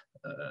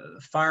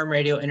Farm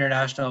Radio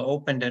International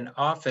opened an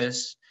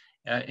office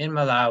in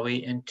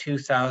Malawi in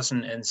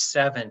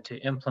 2007 to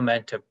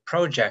implement a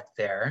project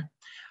there.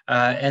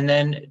 And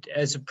then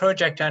as the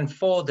project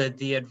unfolded,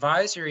 the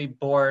advisory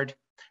board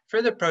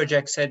for the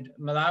project said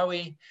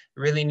Malawi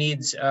really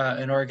needs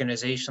an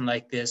organization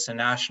like this, a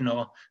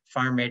national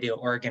farm radio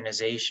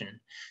organization.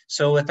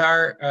 So with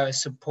our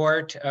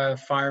support,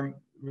 Farm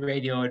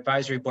Radio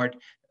Advisory Board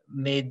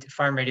made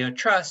Farm Radio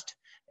Trust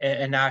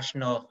a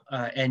national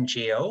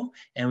NGO,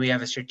 and we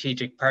have a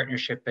strategic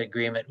partnership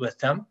agreement with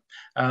them.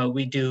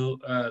 We do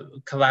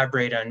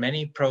collaborate on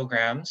many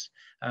programs.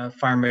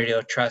 Farm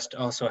Radio Trust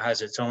also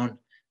has its own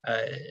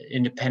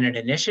independent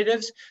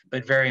initiatives,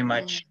 but very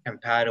much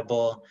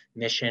compatible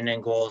mission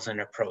and goals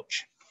and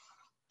approach.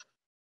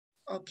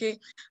 Okay,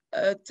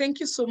 thank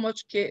you so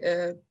much,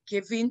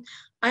 Kevin.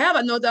 I have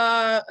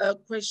another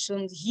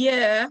question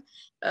here.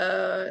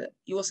 It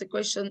was a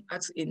question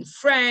asked in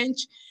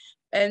French,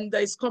 and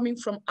it's coming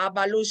from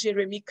Abalo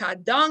Jeremy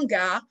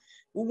Kadanga,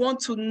 who want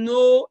to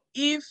know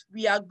if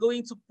we are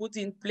going to put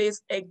in place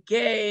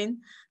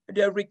again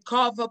the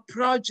Recover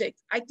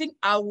project. I think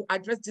I will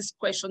address this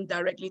question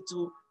directly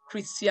to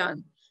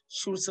Christian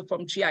Schulze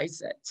from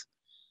GIZ.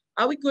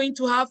 Are we going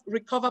to have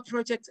Recover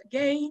project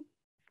again?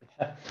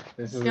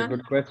 This is a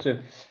good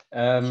question.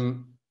 I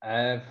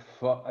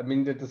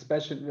mean, the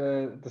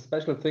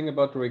special thing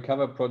about the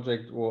Recover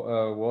project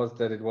was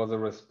that it was a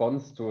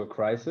response to a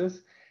crisis,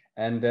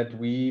 and that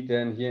we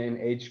then here in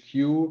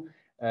HQ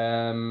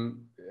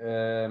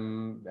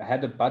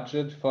had a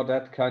budget for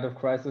that kind of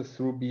crisis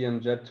through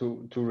BMJet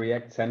to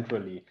react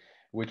centrally.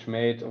 which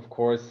made, of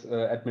course,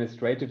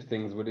 administrative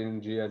things within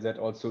GIZ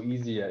also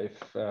easier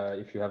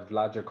if you have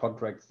larger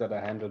contracts that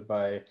are handled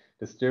by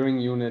the steering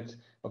unit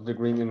of the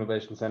Green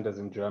Innovation Centers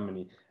in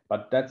Germany.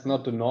 But that's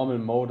not the normal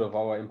mode of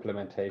our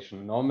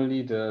implementation.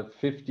 Normally, the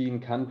 15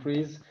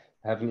 countries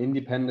have an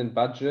independent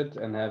budget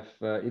and have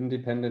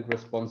independent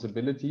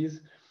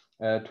responsibilities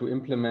to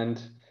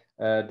implement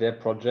their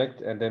project,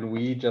 and then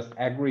we just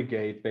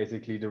aggregate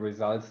basically the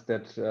results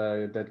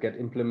that get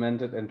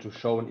implemented and to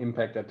show an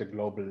impact at the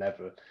global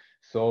level.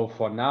 So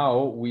for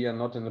now, we are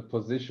not in a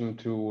position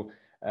to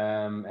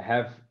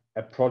have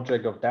a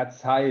project of that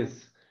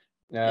size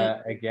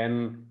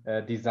again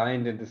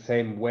designed in the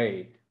same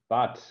way.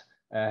 But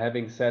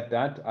having said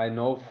that, I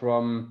know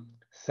from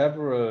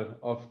several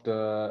of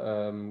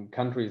the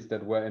countries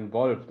that were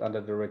involved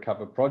under the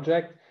Recover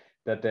project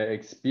that their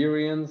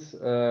experience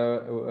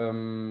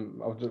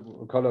of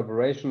the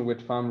collaboration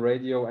with farm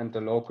radio and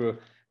the local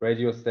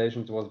radio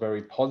stations was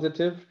very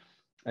positive,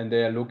 and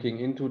they are looking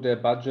into their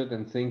budget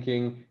and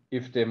thinking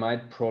if they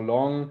might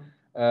prolong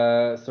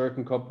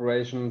certain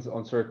corporations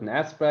on certain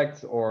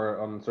aspects or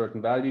on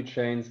certain value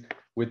chains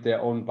with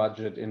their own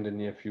budget in the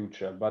near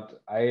future.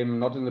 But I am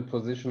not in a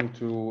position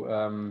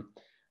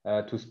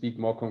to speak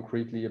more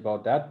concretely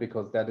about that,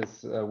 because that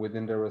is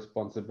within the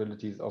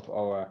responsibilities of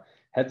our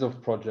heads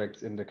of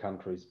projects in the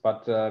countries.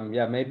 But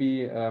yeah,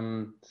 maybe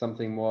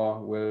something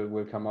more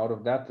will come out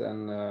of that,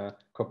 and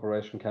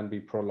cooperation can be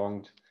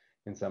prolonged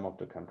in some of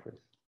the countries.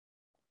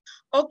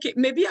 Okay,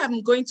 maybe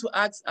I'm going to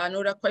ask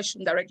another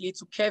question directly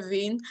to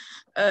Kevin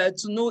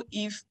to know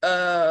if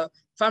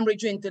Farm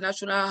Radio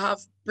International have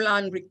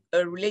plan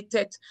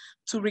related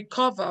to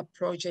Recover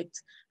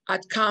project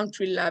at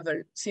country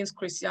level, since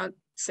Christian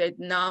said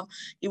now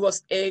it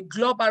was a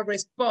global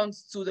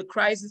response to the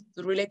crisis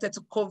related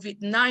to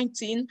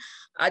COVID-19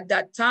 at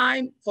that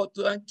time for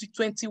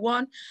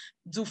 2021.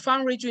 Do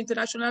Farm Radio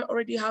International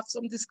already have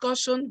some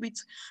discussion with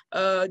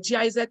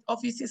GIZ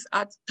offices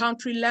at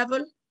country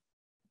level?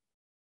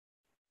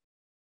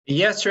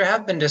 Yes, there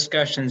have been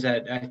discussions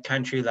at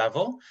country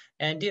level,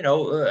 and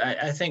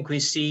I think we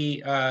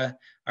see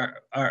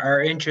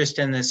our interest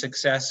in the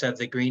success of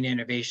the Green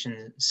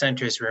Innovation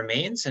Centers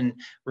remains, and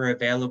we're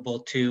available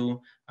to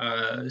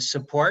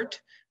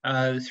support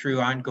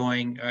through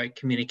ongoing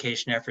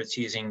communication efforts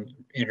using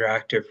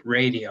interactive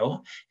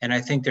radio. And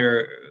I think there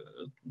are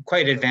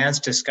quite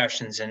advanced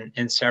discussions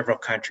in several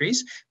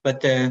countries, but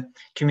the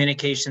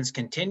communications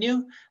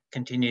continue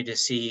to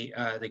see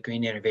the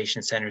Green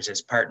Innovation Centers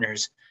as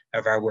partners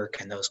of our work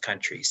in those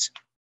countries.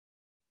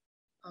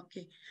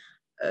 Okay,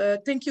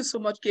 thank you so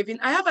much, Kevin.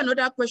 I have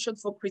another question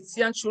for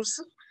Christian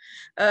Schulz.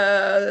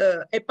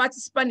 A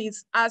participant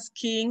is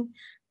asking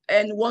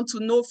and want to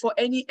know, for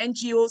any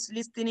NGOs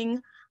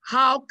listening,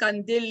 how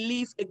can they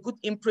leave a good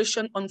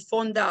impression on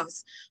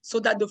funders so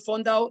that the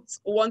funders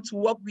want to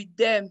work with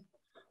them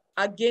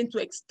again to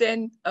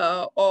extend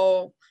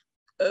or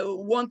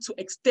want to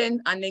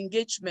extend an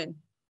engagement?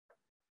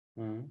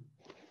 Mm-hmm.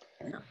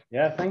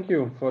 Yeah, thank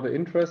you for the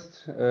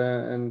interest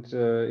and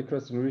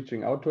interest in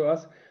reaching out to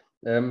us.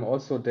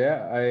 Also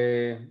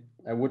there,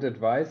 I would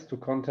advise to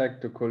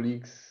contact the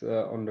colleagues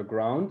on the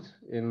ground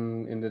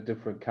in the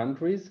different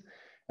countries,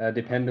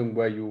 depending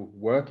where you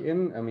work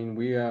in. I mean,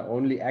 we are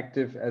only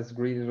active as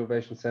Green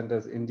Innovation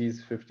Centers in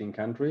these 15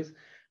 countries.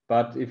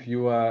 But if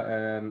you are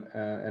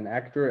an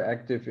actor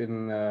active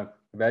in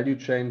value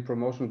chain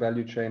promotion,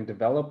 value chain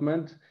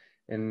development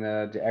in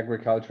the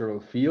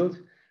agricultural field,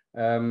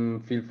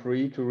 feel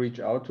free to reach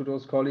out to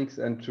those colleagues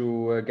and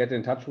to get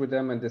in touch with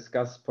them and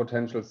discuss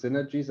potential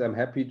synergies. I'm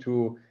happy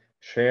to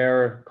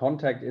share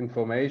contact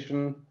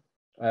information.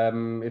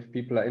 If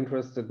people are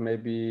interested,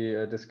 maybe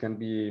this can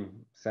be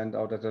sent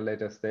out at a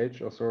later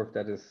stage or so. If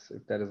that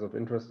is of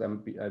interest,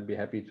 I'd be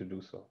happy to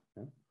do so.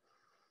 Yeah.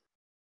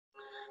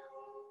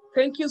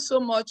 Thank you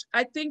so much.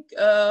 I think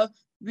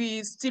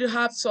we still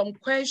have some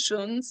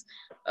questions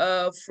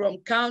from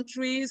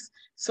countries,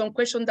 some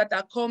questions that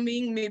are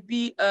coming,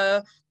 maybe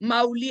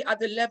Mali at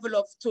the level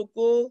of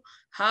Togo.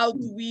 How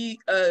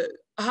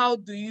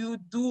do you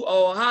do,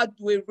 or how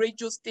do a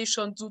radio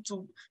station do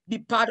to be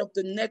part of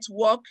the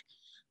network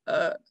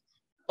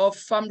of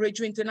Farm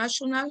Radio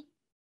International?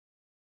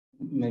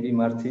 Maybe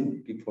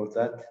Martin, before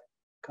that,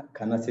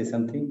 can I say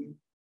something,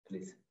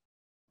 please?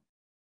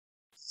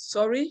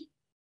 Sorry?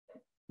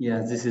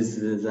 Yeah, this is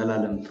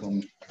Zalalem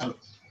from.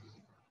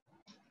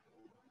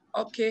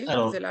 Okay,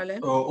 Hello.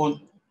 Zelalem.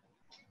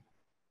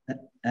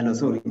 Hello,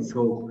 sorry.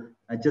 So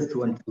I just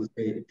want to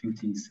say a few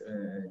things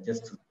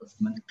just to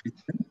supplement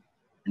Christian,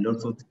 and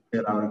also to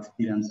share our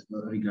experience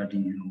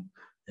regarding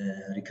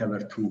Recover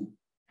 2.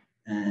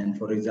 And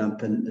for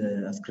example,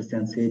 as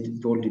Christian said,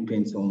 it all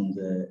depends on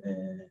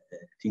the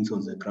things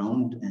on the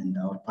ground, and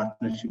our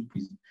partnership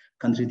with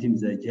country team,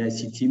 the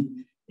GIC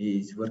team,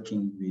 is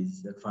working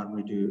with the Farm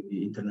Radio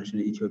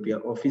International Ethiopia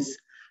office.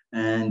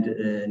 And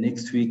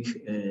next week,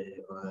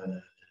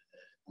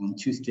 on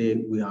Tuesday,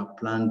 we have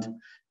planned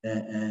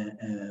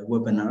a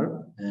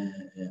webinar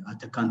at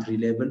the country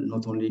level,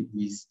 not only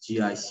with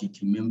GIC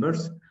team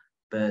members,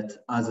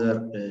 but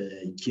other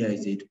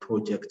GIZ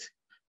project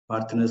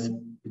partners,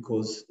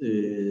 because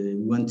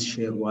we want to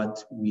share what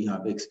we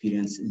have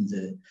experienced in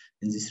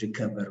this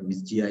recovery with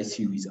GIC,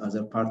 with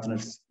other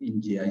partners in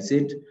GIZ,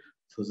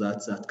 so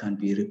that can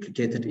be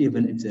replicated,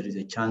 even if there is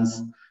a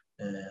chance,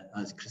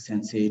 as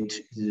Christian said,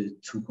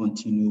 to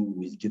continue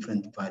with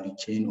different value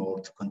chain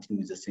or to continue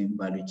with the same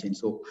value chain.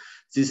 So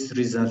this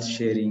result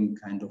sharing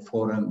kind of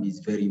forum is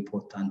very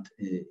important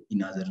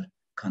in other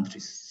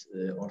countries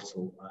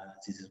also.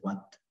 This is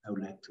what I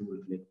would like to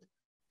reflect.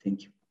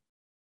 Thank you.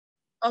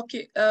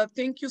 Okay,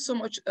 thank you so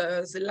much,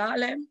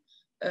 Zelalem.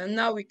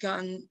 Now we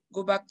can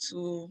go back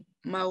to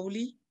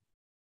Mauli.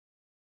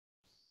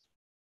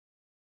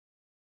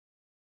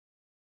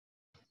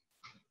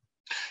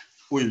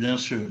 Oui, bien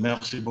sûr.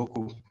 Merci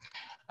beaucoup.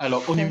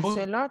 Alors, au Thanks niveau...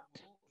 a lot.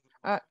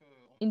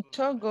 In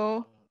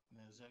Togo,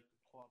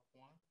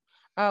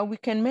 we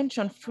can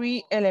mention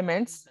 3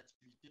 elements.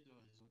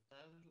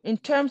 In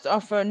terms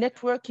of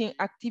networking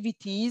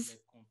activities,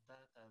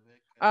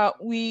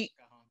 we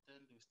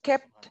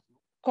kept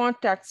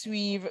contacts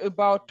with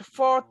about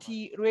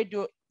 40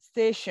 radio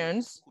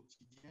stations,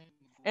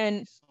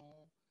 and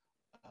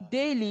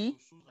daily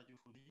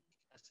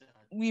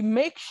we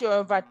make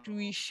sure that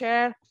we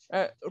share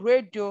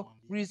radio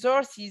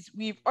resources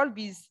with all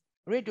these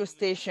radio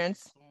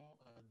stations.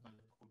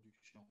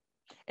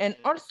 And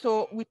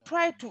also we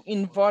try to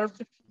involve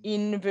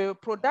in the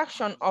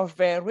production of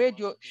the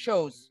radio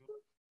shows.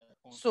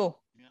 So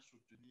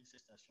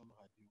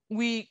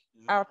we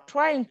are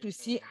trying to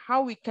see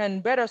how we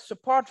can better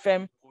support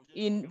them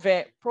in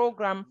the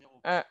program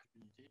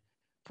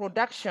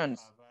productions.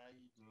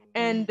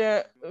 And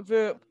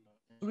the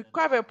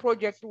Recover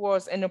project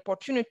was an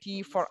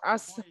opportunity for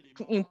us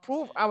to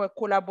improve our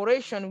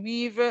collaboration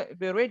with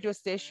the radio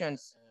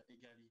stations.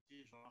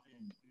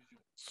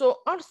 So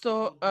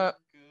also,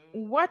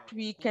 what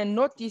we can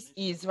notice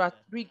is that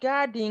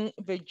regarding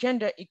the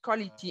gender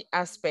equality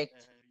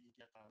aspect,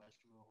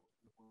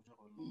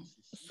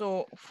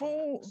 so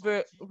through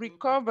the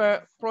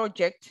Recover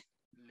project,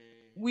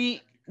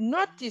 we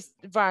noticed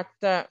that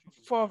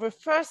for the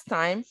first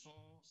time,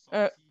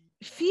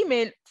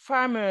 female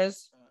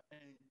farmers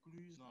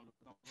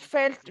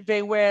felt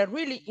they were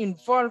really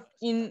involved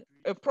in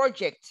a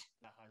project.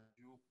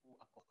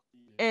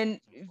 And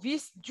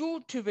this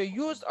due to the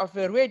use of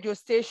the radio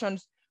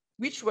stations,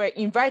 which were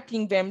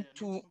inviting them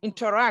to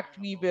interact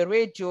with the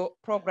radio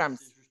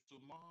programs.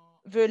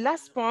 The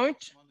last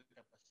point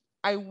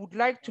I would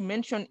like to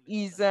mention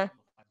is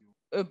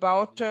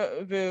about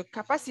the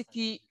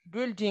capacity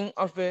building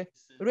of the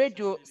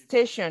radio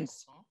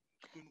stations.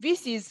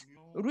 This is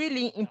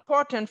really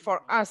important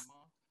for us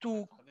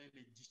to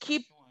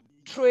keep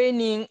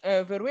training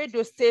the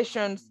radio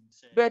stations,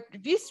 but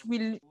this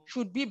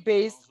should be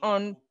based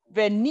on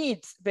the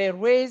needs they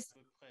raise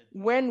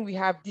when we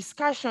have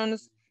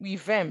discussions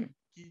with them.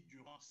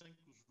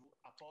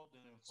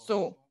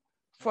 So,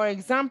 for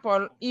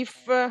example,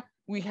 if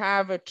we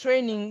have a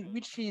training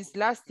which is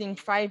lasting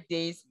 5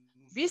 days,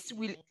 this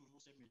will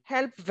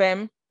help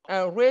them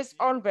raise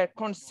all their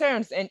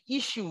concerns and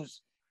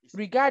issues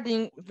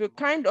regarding the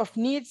kind of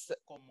needs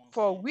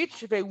for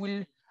which they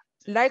will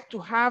like to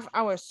have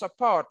our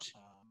support.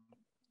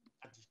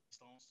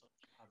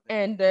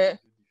 And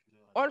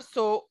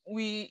also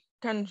we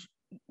can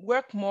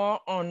work more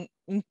on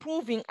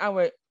improving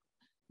our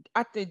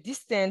at a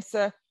distance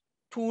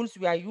tools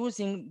we are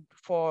using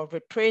for the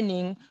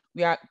training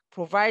we are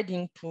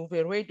providing to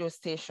the radio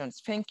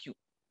stations. Thank you.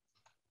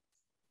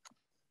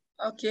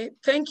 Okay,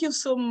 thank you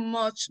so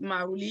much,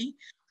 Mauli.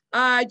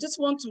 I just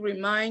want to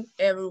remind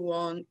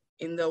everyone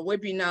in the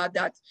webinar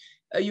that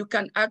you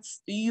can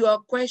ask your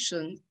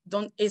question.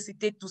 Don't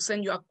hesitate to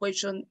send your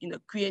question in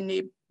the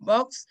Q&A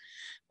box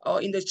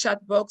or in the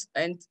chat box,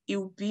 and it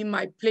will be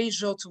my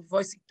pleasure to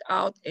voice it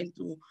out and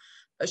to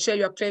share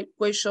your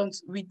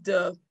questions with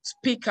the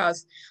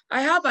speakers.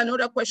 I have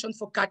another question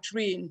for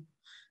Catherine.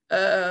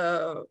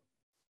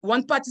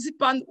 One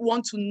participant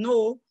wants to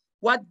know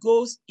what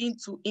goes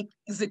into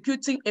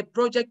executing a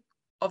project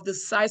of the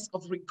size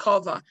of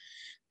Recover.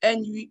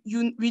 And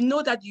we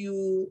know that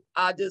you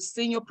are the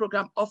Senior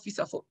Program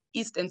Officer for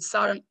East and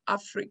Southern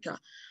Africa.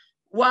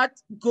 What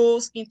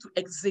goes into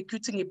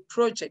executing a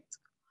project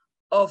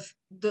of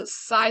the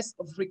size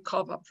of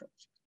Recover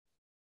project?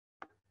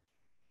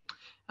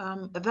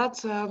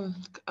 That's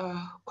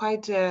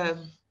quite a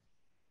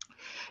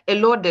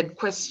loaded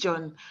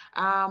question,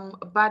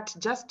 but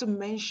just to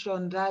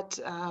mention that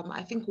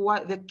I think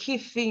what the key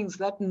things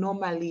that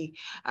normally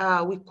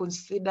we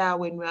consider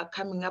when we are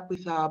coming up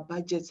with our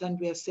budgets and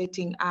we are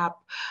setting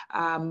up,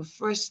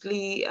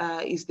 firstly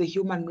is the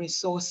human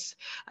resource,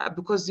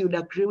 because you would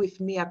agree with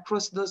me,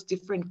 across those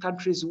different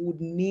countries we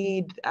would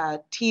need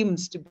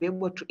teams to be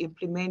able to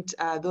implement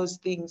those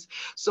things.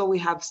 So we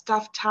have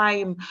staff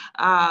time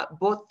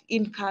both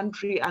in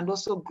country and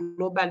also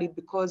globally,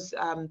 because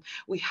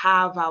we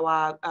have our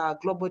our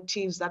global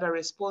teams that are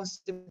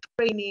responsible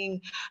for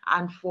training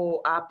and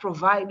for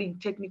providing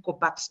technical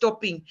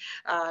backstopping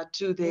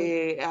to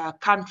the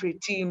country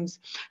teams.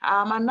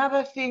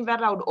 Another thing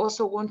that I would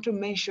also want to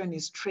mention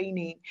is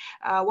training.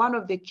 One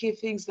of the key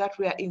things that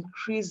we are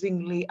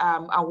increasingly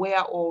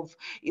aware of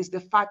is the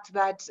fact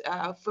that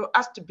for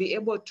us to be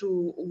able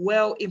to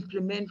well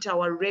implement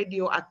our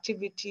radio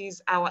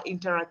activities, our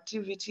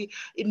interactivity,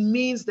 it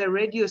means the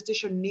radio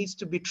station needs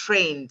to be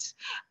trained.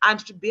 And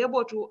to be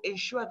able to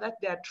ensure that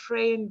they are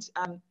trained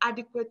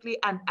adequately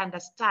and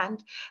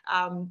understand,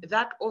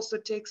 that also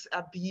takes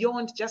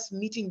beyond just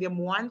meeting them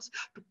once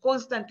to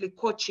constantly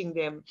coaching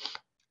them.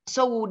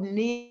 So we would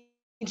need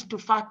to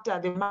factor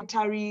the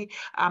monetary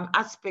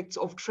aspects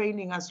of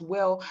training as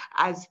well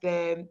as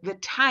the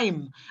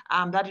time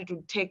that it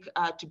would take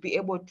to be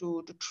able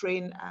to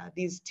train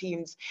these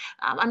teams.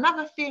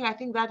 Another thing I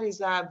think that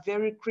is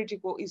very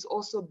critical is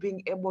also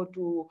being able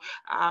to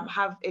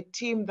have a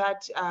team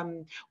that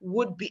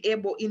would be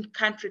able in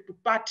country to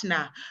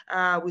partner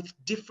with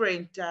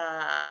different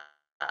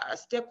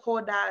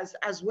stakeholders,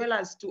 as well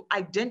as to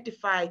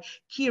identify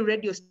key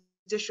radio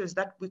stations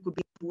that we could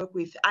be work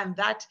with, and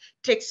that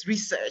takes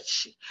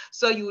research.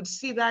 So you would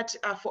see that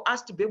for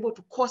us to be able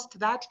to cost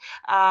that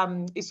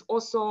is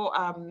also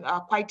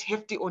quite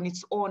hefty on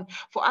its own.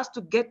 For us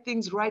to get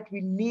things right,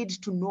 we need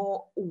to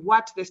know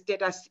what the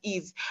status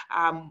is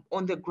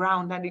on the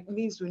ground, and it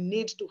means we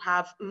need to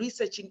have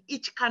research in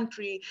each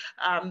country,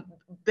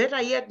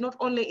 better yet, not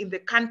only in the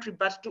country,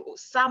 but to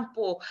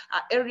sample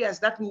areas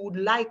that we would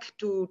like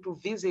to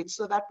visit,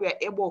 so that we are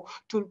able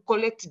to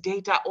collect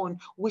data on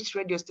which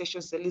radio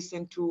stations they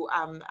listen to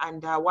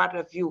and what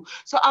have you.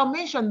 So I'll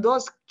mention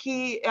those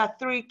key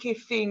three key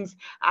things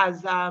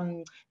as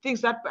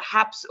things that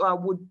perhaps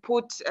would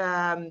put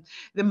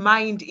the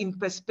mind in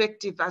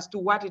perspective as to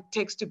what it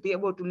takes to be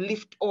able to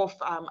lift off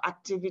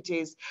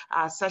activities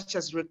such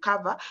as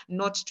recover,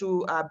 not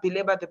to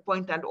belabor the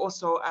point, and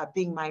also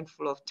being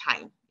mindful of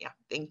time. Yeah,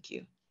 thank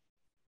you.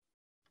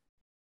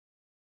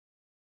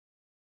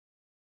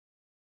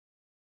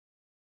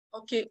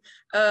 OK.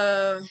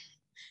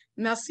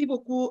 Merci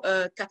beaucoup,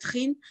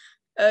 Catherine.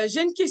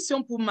 J'ai une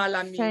question pour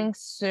Malamine.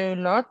 Thanks a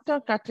lot,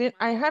 Catherine.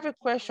 I have a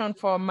question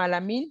for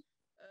Malamine.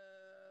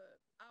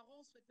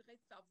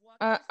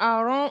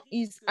 Aaron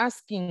is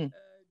asking,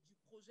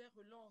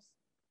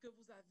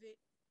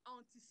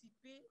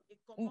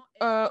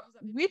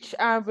 which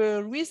are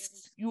the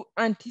risks you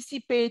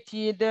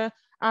anticipated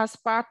as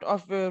part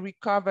of the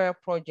Recover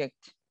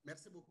project?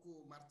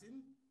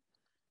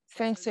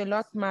 Thanks a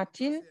lot,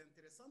 Martin.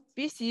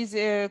 This is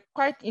a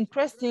quite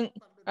interesting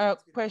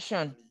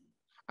question.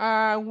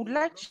 I would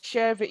like to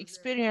share the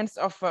experience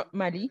of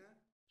Mali.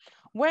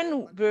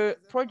 When the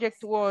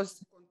project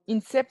was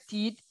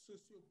incepted,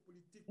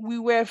 we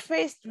were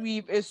faced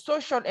with a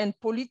social and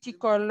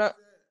political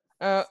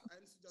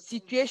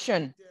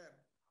situation.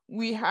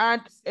 We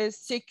had a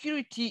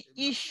security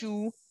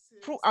issue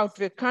throughout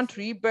the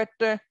country, but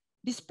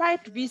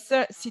despite this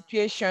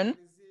situation,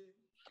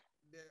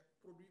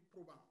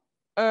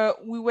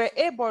 we were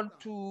able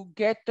to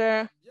get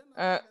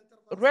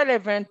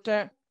relevant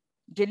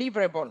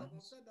deliverables.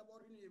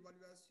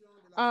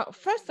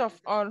 First of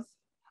all,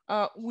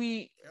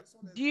 we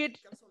did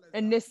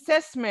an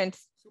assessment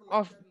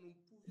of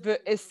the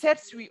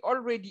assets we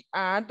already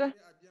had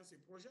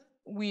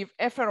with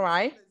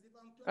FRI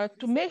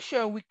to make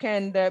sure we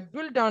can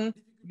build on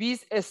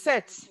these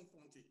assets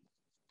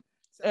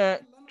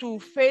to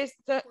face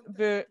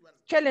the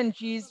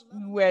challenges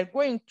we were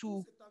going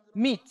to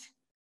meet.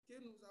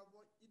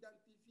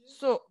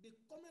 So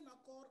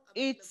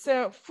it's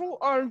through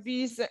all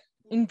these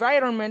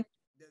environment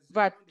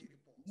that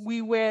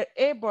we were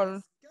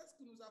able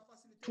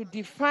to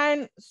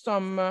define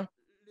some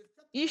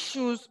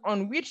issues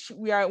on which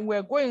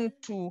we're going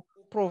to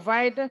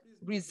provide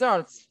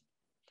results.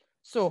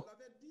 So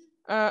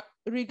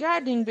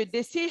regarding the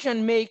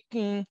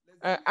decision-making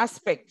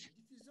aspect,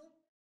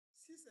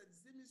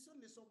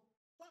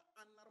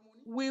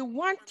 we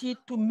wanted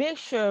to make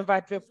sure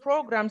that the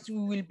programs we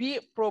will be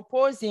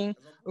proposing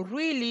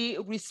really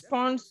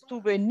respond to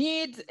the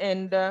needs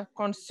and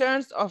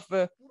concerns of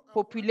the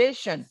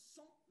population.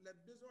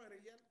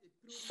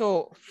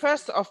 So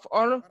first of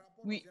all,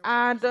 we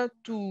had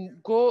to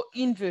go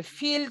in the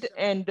field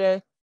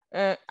and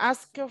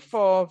ask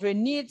for the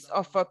needs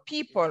of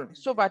people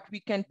so that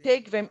we can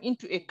take them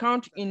into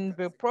account in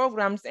the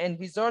programs and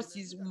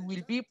resources we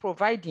will be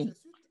providing.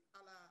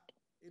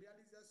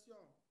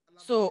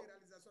 So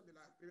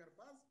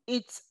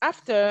it's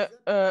after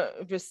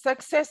the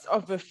success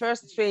of the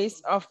first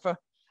phase of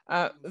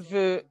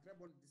the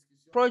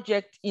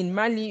project in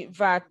Mali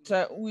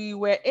that we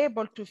were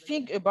able to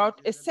think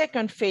about a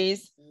second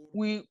phase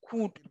we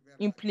could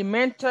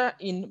implement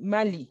in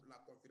Mali.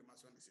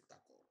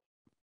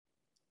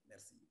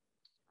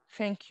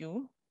 Thank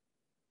you.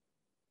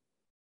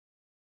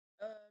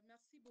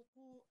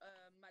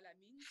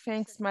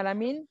 Thanks,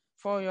 Malamine,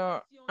 for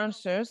your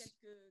answers.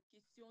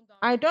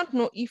 I don't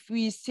know if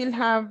we still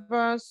have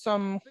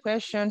some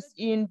questions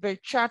in the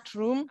chat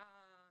room.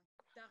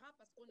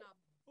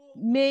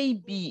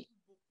 maybe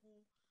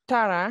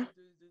Tara,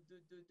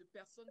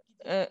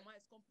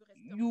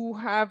 you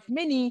have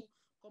many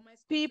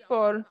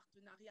people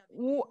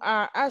who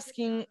are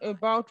asking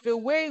about the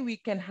way we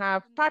can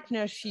have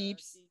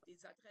partnerships.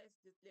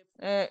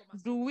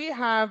 Do we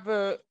have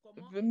the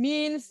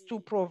means to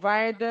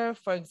provide,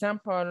 for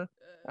example,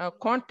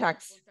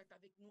 contacts?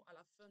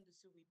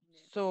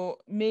 So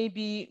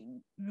maybe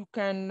you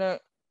can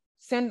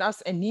send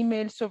us an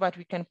email so that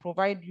we can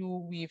provide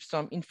you with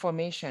some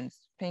information.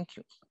 Thank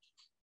you.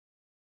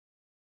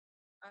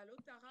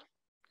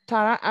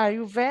 Tara, are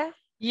you there?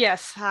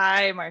 Yes,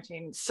 hi,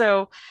 Martine.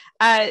 So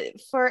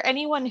for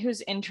anyone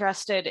who's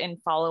interested in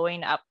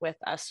following up with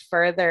us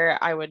further,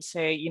 I would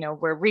say,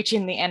 we're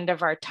reaching the end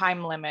of our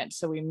time limit,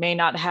 so we may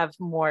not have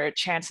more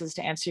chances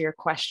to answer your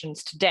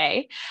questions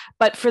today.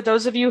 But for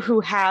those of you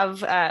who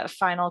have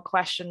final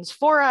questions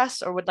for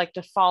us or would like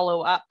to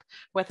follow up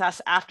with us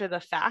after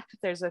the fact,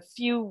 there's a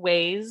few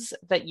ways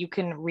that you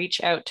can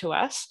reach out to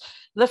us.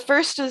 The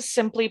first is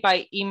simply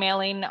by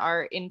emailing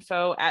our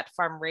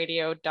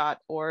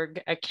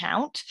info@farmradio.org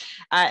account,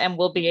 and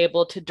we'll be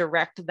able to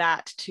direct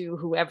that to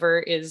whoever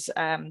is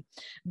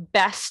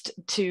best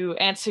to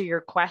answer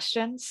your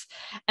questions.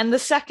 And the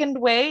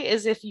second way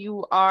is if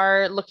you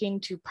are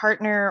looking to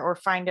partner or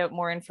find out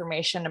more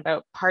information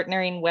about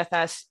partnering with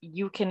us,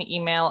 you can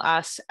email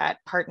us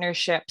at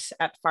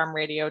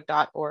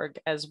partnerships@farmradio.org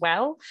as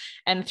well.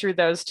 And through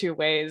those two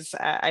ways,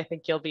 I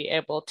think you'll be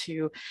able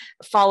to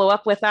follow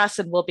up with us,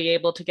 and we'll be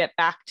able to get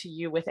back to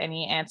you with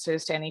any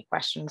answers to any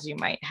questions you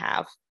might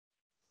have.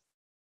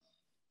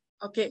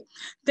 Okay,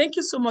 thank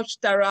you so much,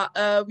 Tara.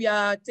 We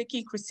are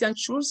taking Christian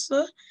Schulz.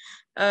 Do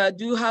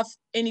you have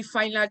any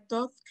final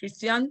thoughts,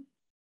 Christian?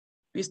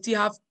 We still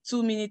have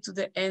 2 minutes to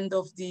the end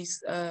of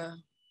this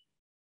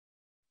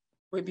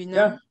webinar.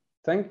 Yeah,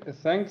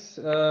 thanks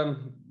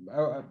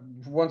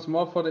once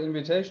more for the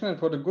invitation and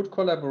for the good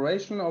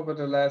collaboration over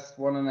the last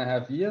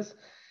 1.5 years.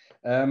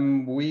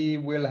 We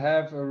will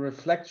have a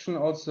reflection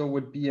also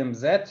with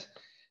BMZ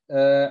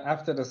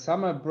after the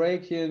summer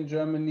break here in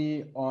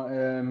Germany,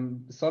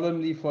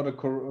 solemnly for the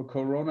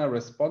corona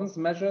response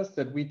measures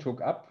that we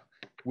took up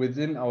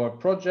within our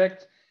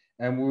project.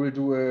 And we will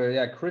do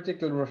a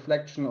critical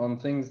reflection on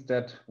things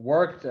that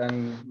worked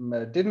and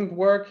didn't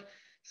work.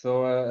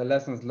 So a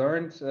lessons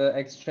learned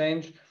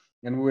exchange.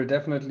 And we will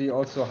definitely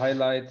also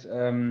highlight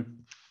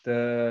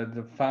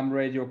the Farm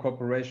Radio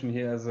Corporation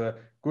here as a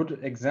good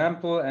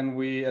example. And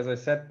we, as I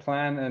said,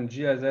 plan a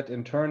GIZ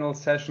internal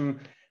session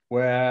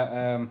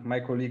where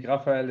my colleague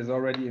Raphael is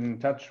already in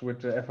touch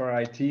with the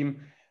FRI team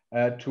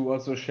to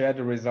also share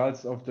the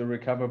results of the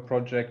Recover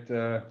project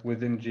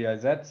within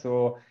GIZ.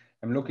 So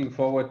I'm looking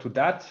forward to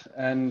that.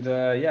 And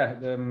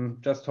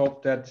just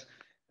hope that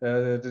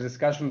the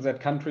discussions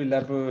at country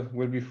level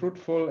will be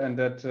fruitful and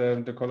that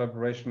the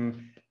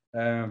collaboration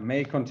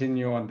may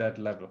continue on that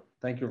level.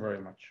 Thank you very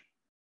much.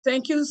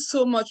 Thank you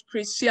so much,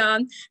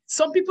 Christian.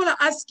 Some people are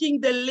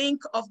asking the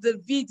link of the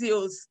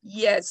videos.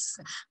 Yes,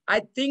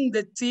 I think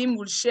the team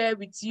will share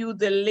with you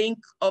the link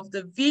of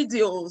the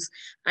videos.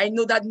 I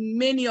know that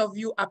many of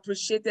you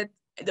appreciated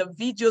the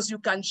videos you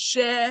can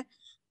share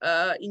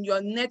in your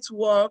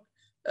network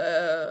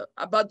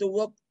about the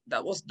work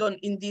that was done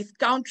in this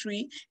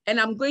country. And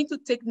I'm going to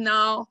take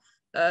now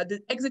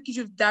the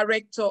Executive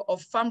Director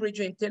of Farm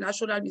Radio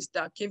International,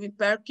 Mr. Kevin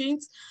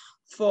Perkins,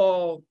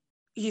 for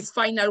his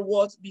final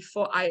words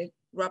before I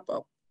wrap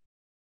up.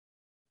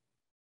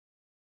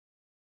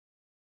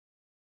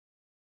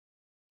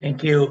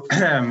 Thank you,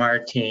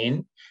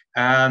 Martine.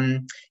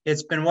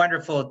 It's been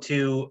wonderful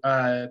to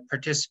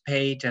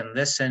participate and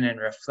listen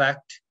and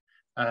reflect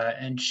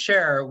and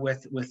share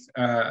with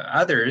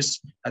other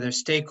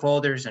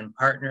stakeholders and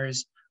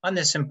partners on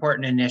this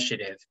important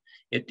initiative.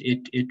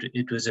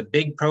 It was a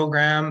big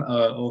program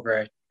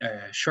over a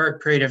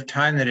short period of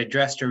time that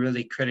addressed a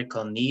really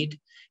critical need.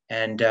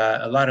 And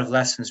a lot of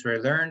lessons were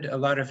learned, a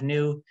lot of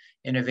new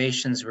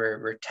innovations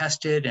were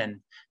tested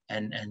and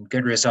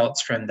good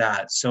results from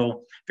that.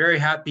 So very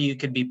happy you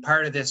could be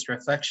part of this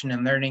reflection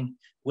and learning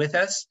with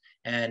us,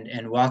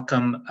 and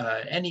welcome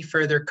any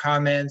further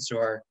comments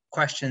or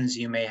questions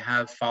you may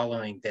have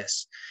following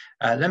this.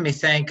 Let me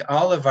thank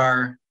all of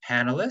our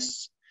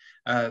panelists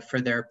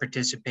for their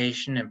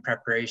participation and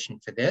preparation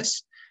for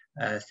this.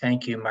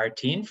 Thank you,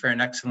 Martine, for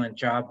an excellent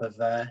job of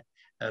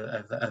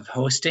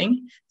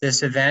hosting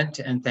this event,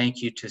 and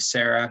thank you to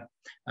Sarah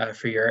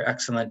for your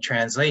excellent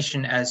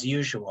translation as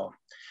usual.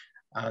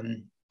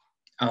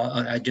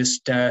 I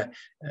just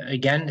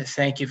again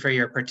thank you for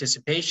your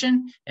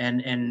participation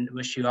and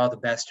wish you all the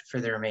best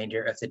for the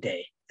remainder of the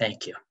day.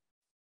 Thank you.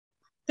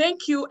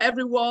 Thank you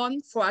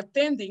everyone for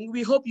attending.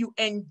 We hope you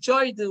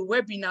enjoyed the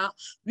webinar.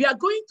 We are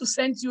going to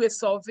send you a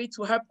survey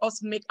to help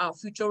us make our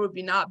future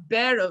webinar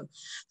better.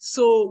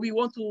 So we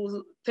want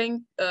to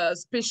thank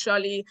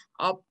especially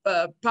our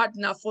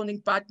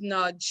funding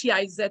partner,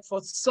 GIZ,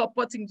 for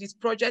supporting this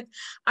project.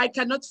 I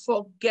cannot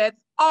forget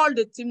all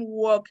the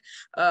teamwork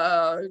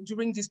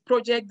during this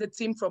project, the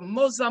team from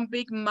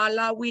Mozambique,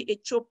 Malawi,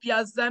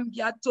 Ethiopia,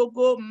 Zambia,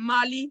 Togo,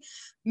 Mali.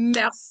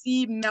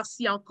 Merci,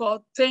 merci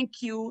encore.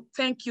 Thank you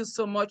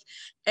so much.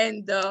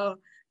 And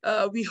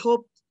we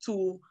hope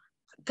to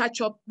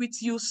catch up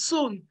with you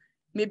soon,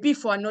 maybe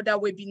for another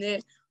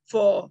webinar,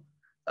 for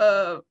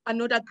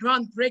another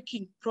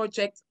groundbreaking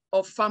project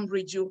of Farm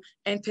Radio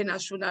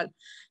International.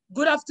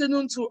 Good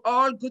afternoon to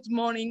all, good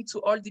morning to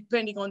all,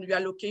 depending on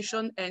your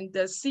location, and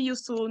see you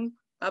soon.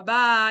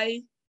 Bye-bye.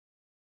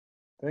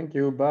 Thank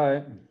you,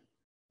 bye.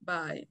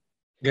 Bye.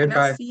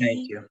 Goodbye, Merci.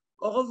 thank you.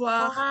 Au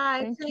revoir.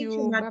 Bye. Thank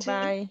you,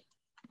 bye-bye.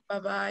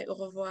 Bye-bye, au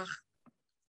revoir.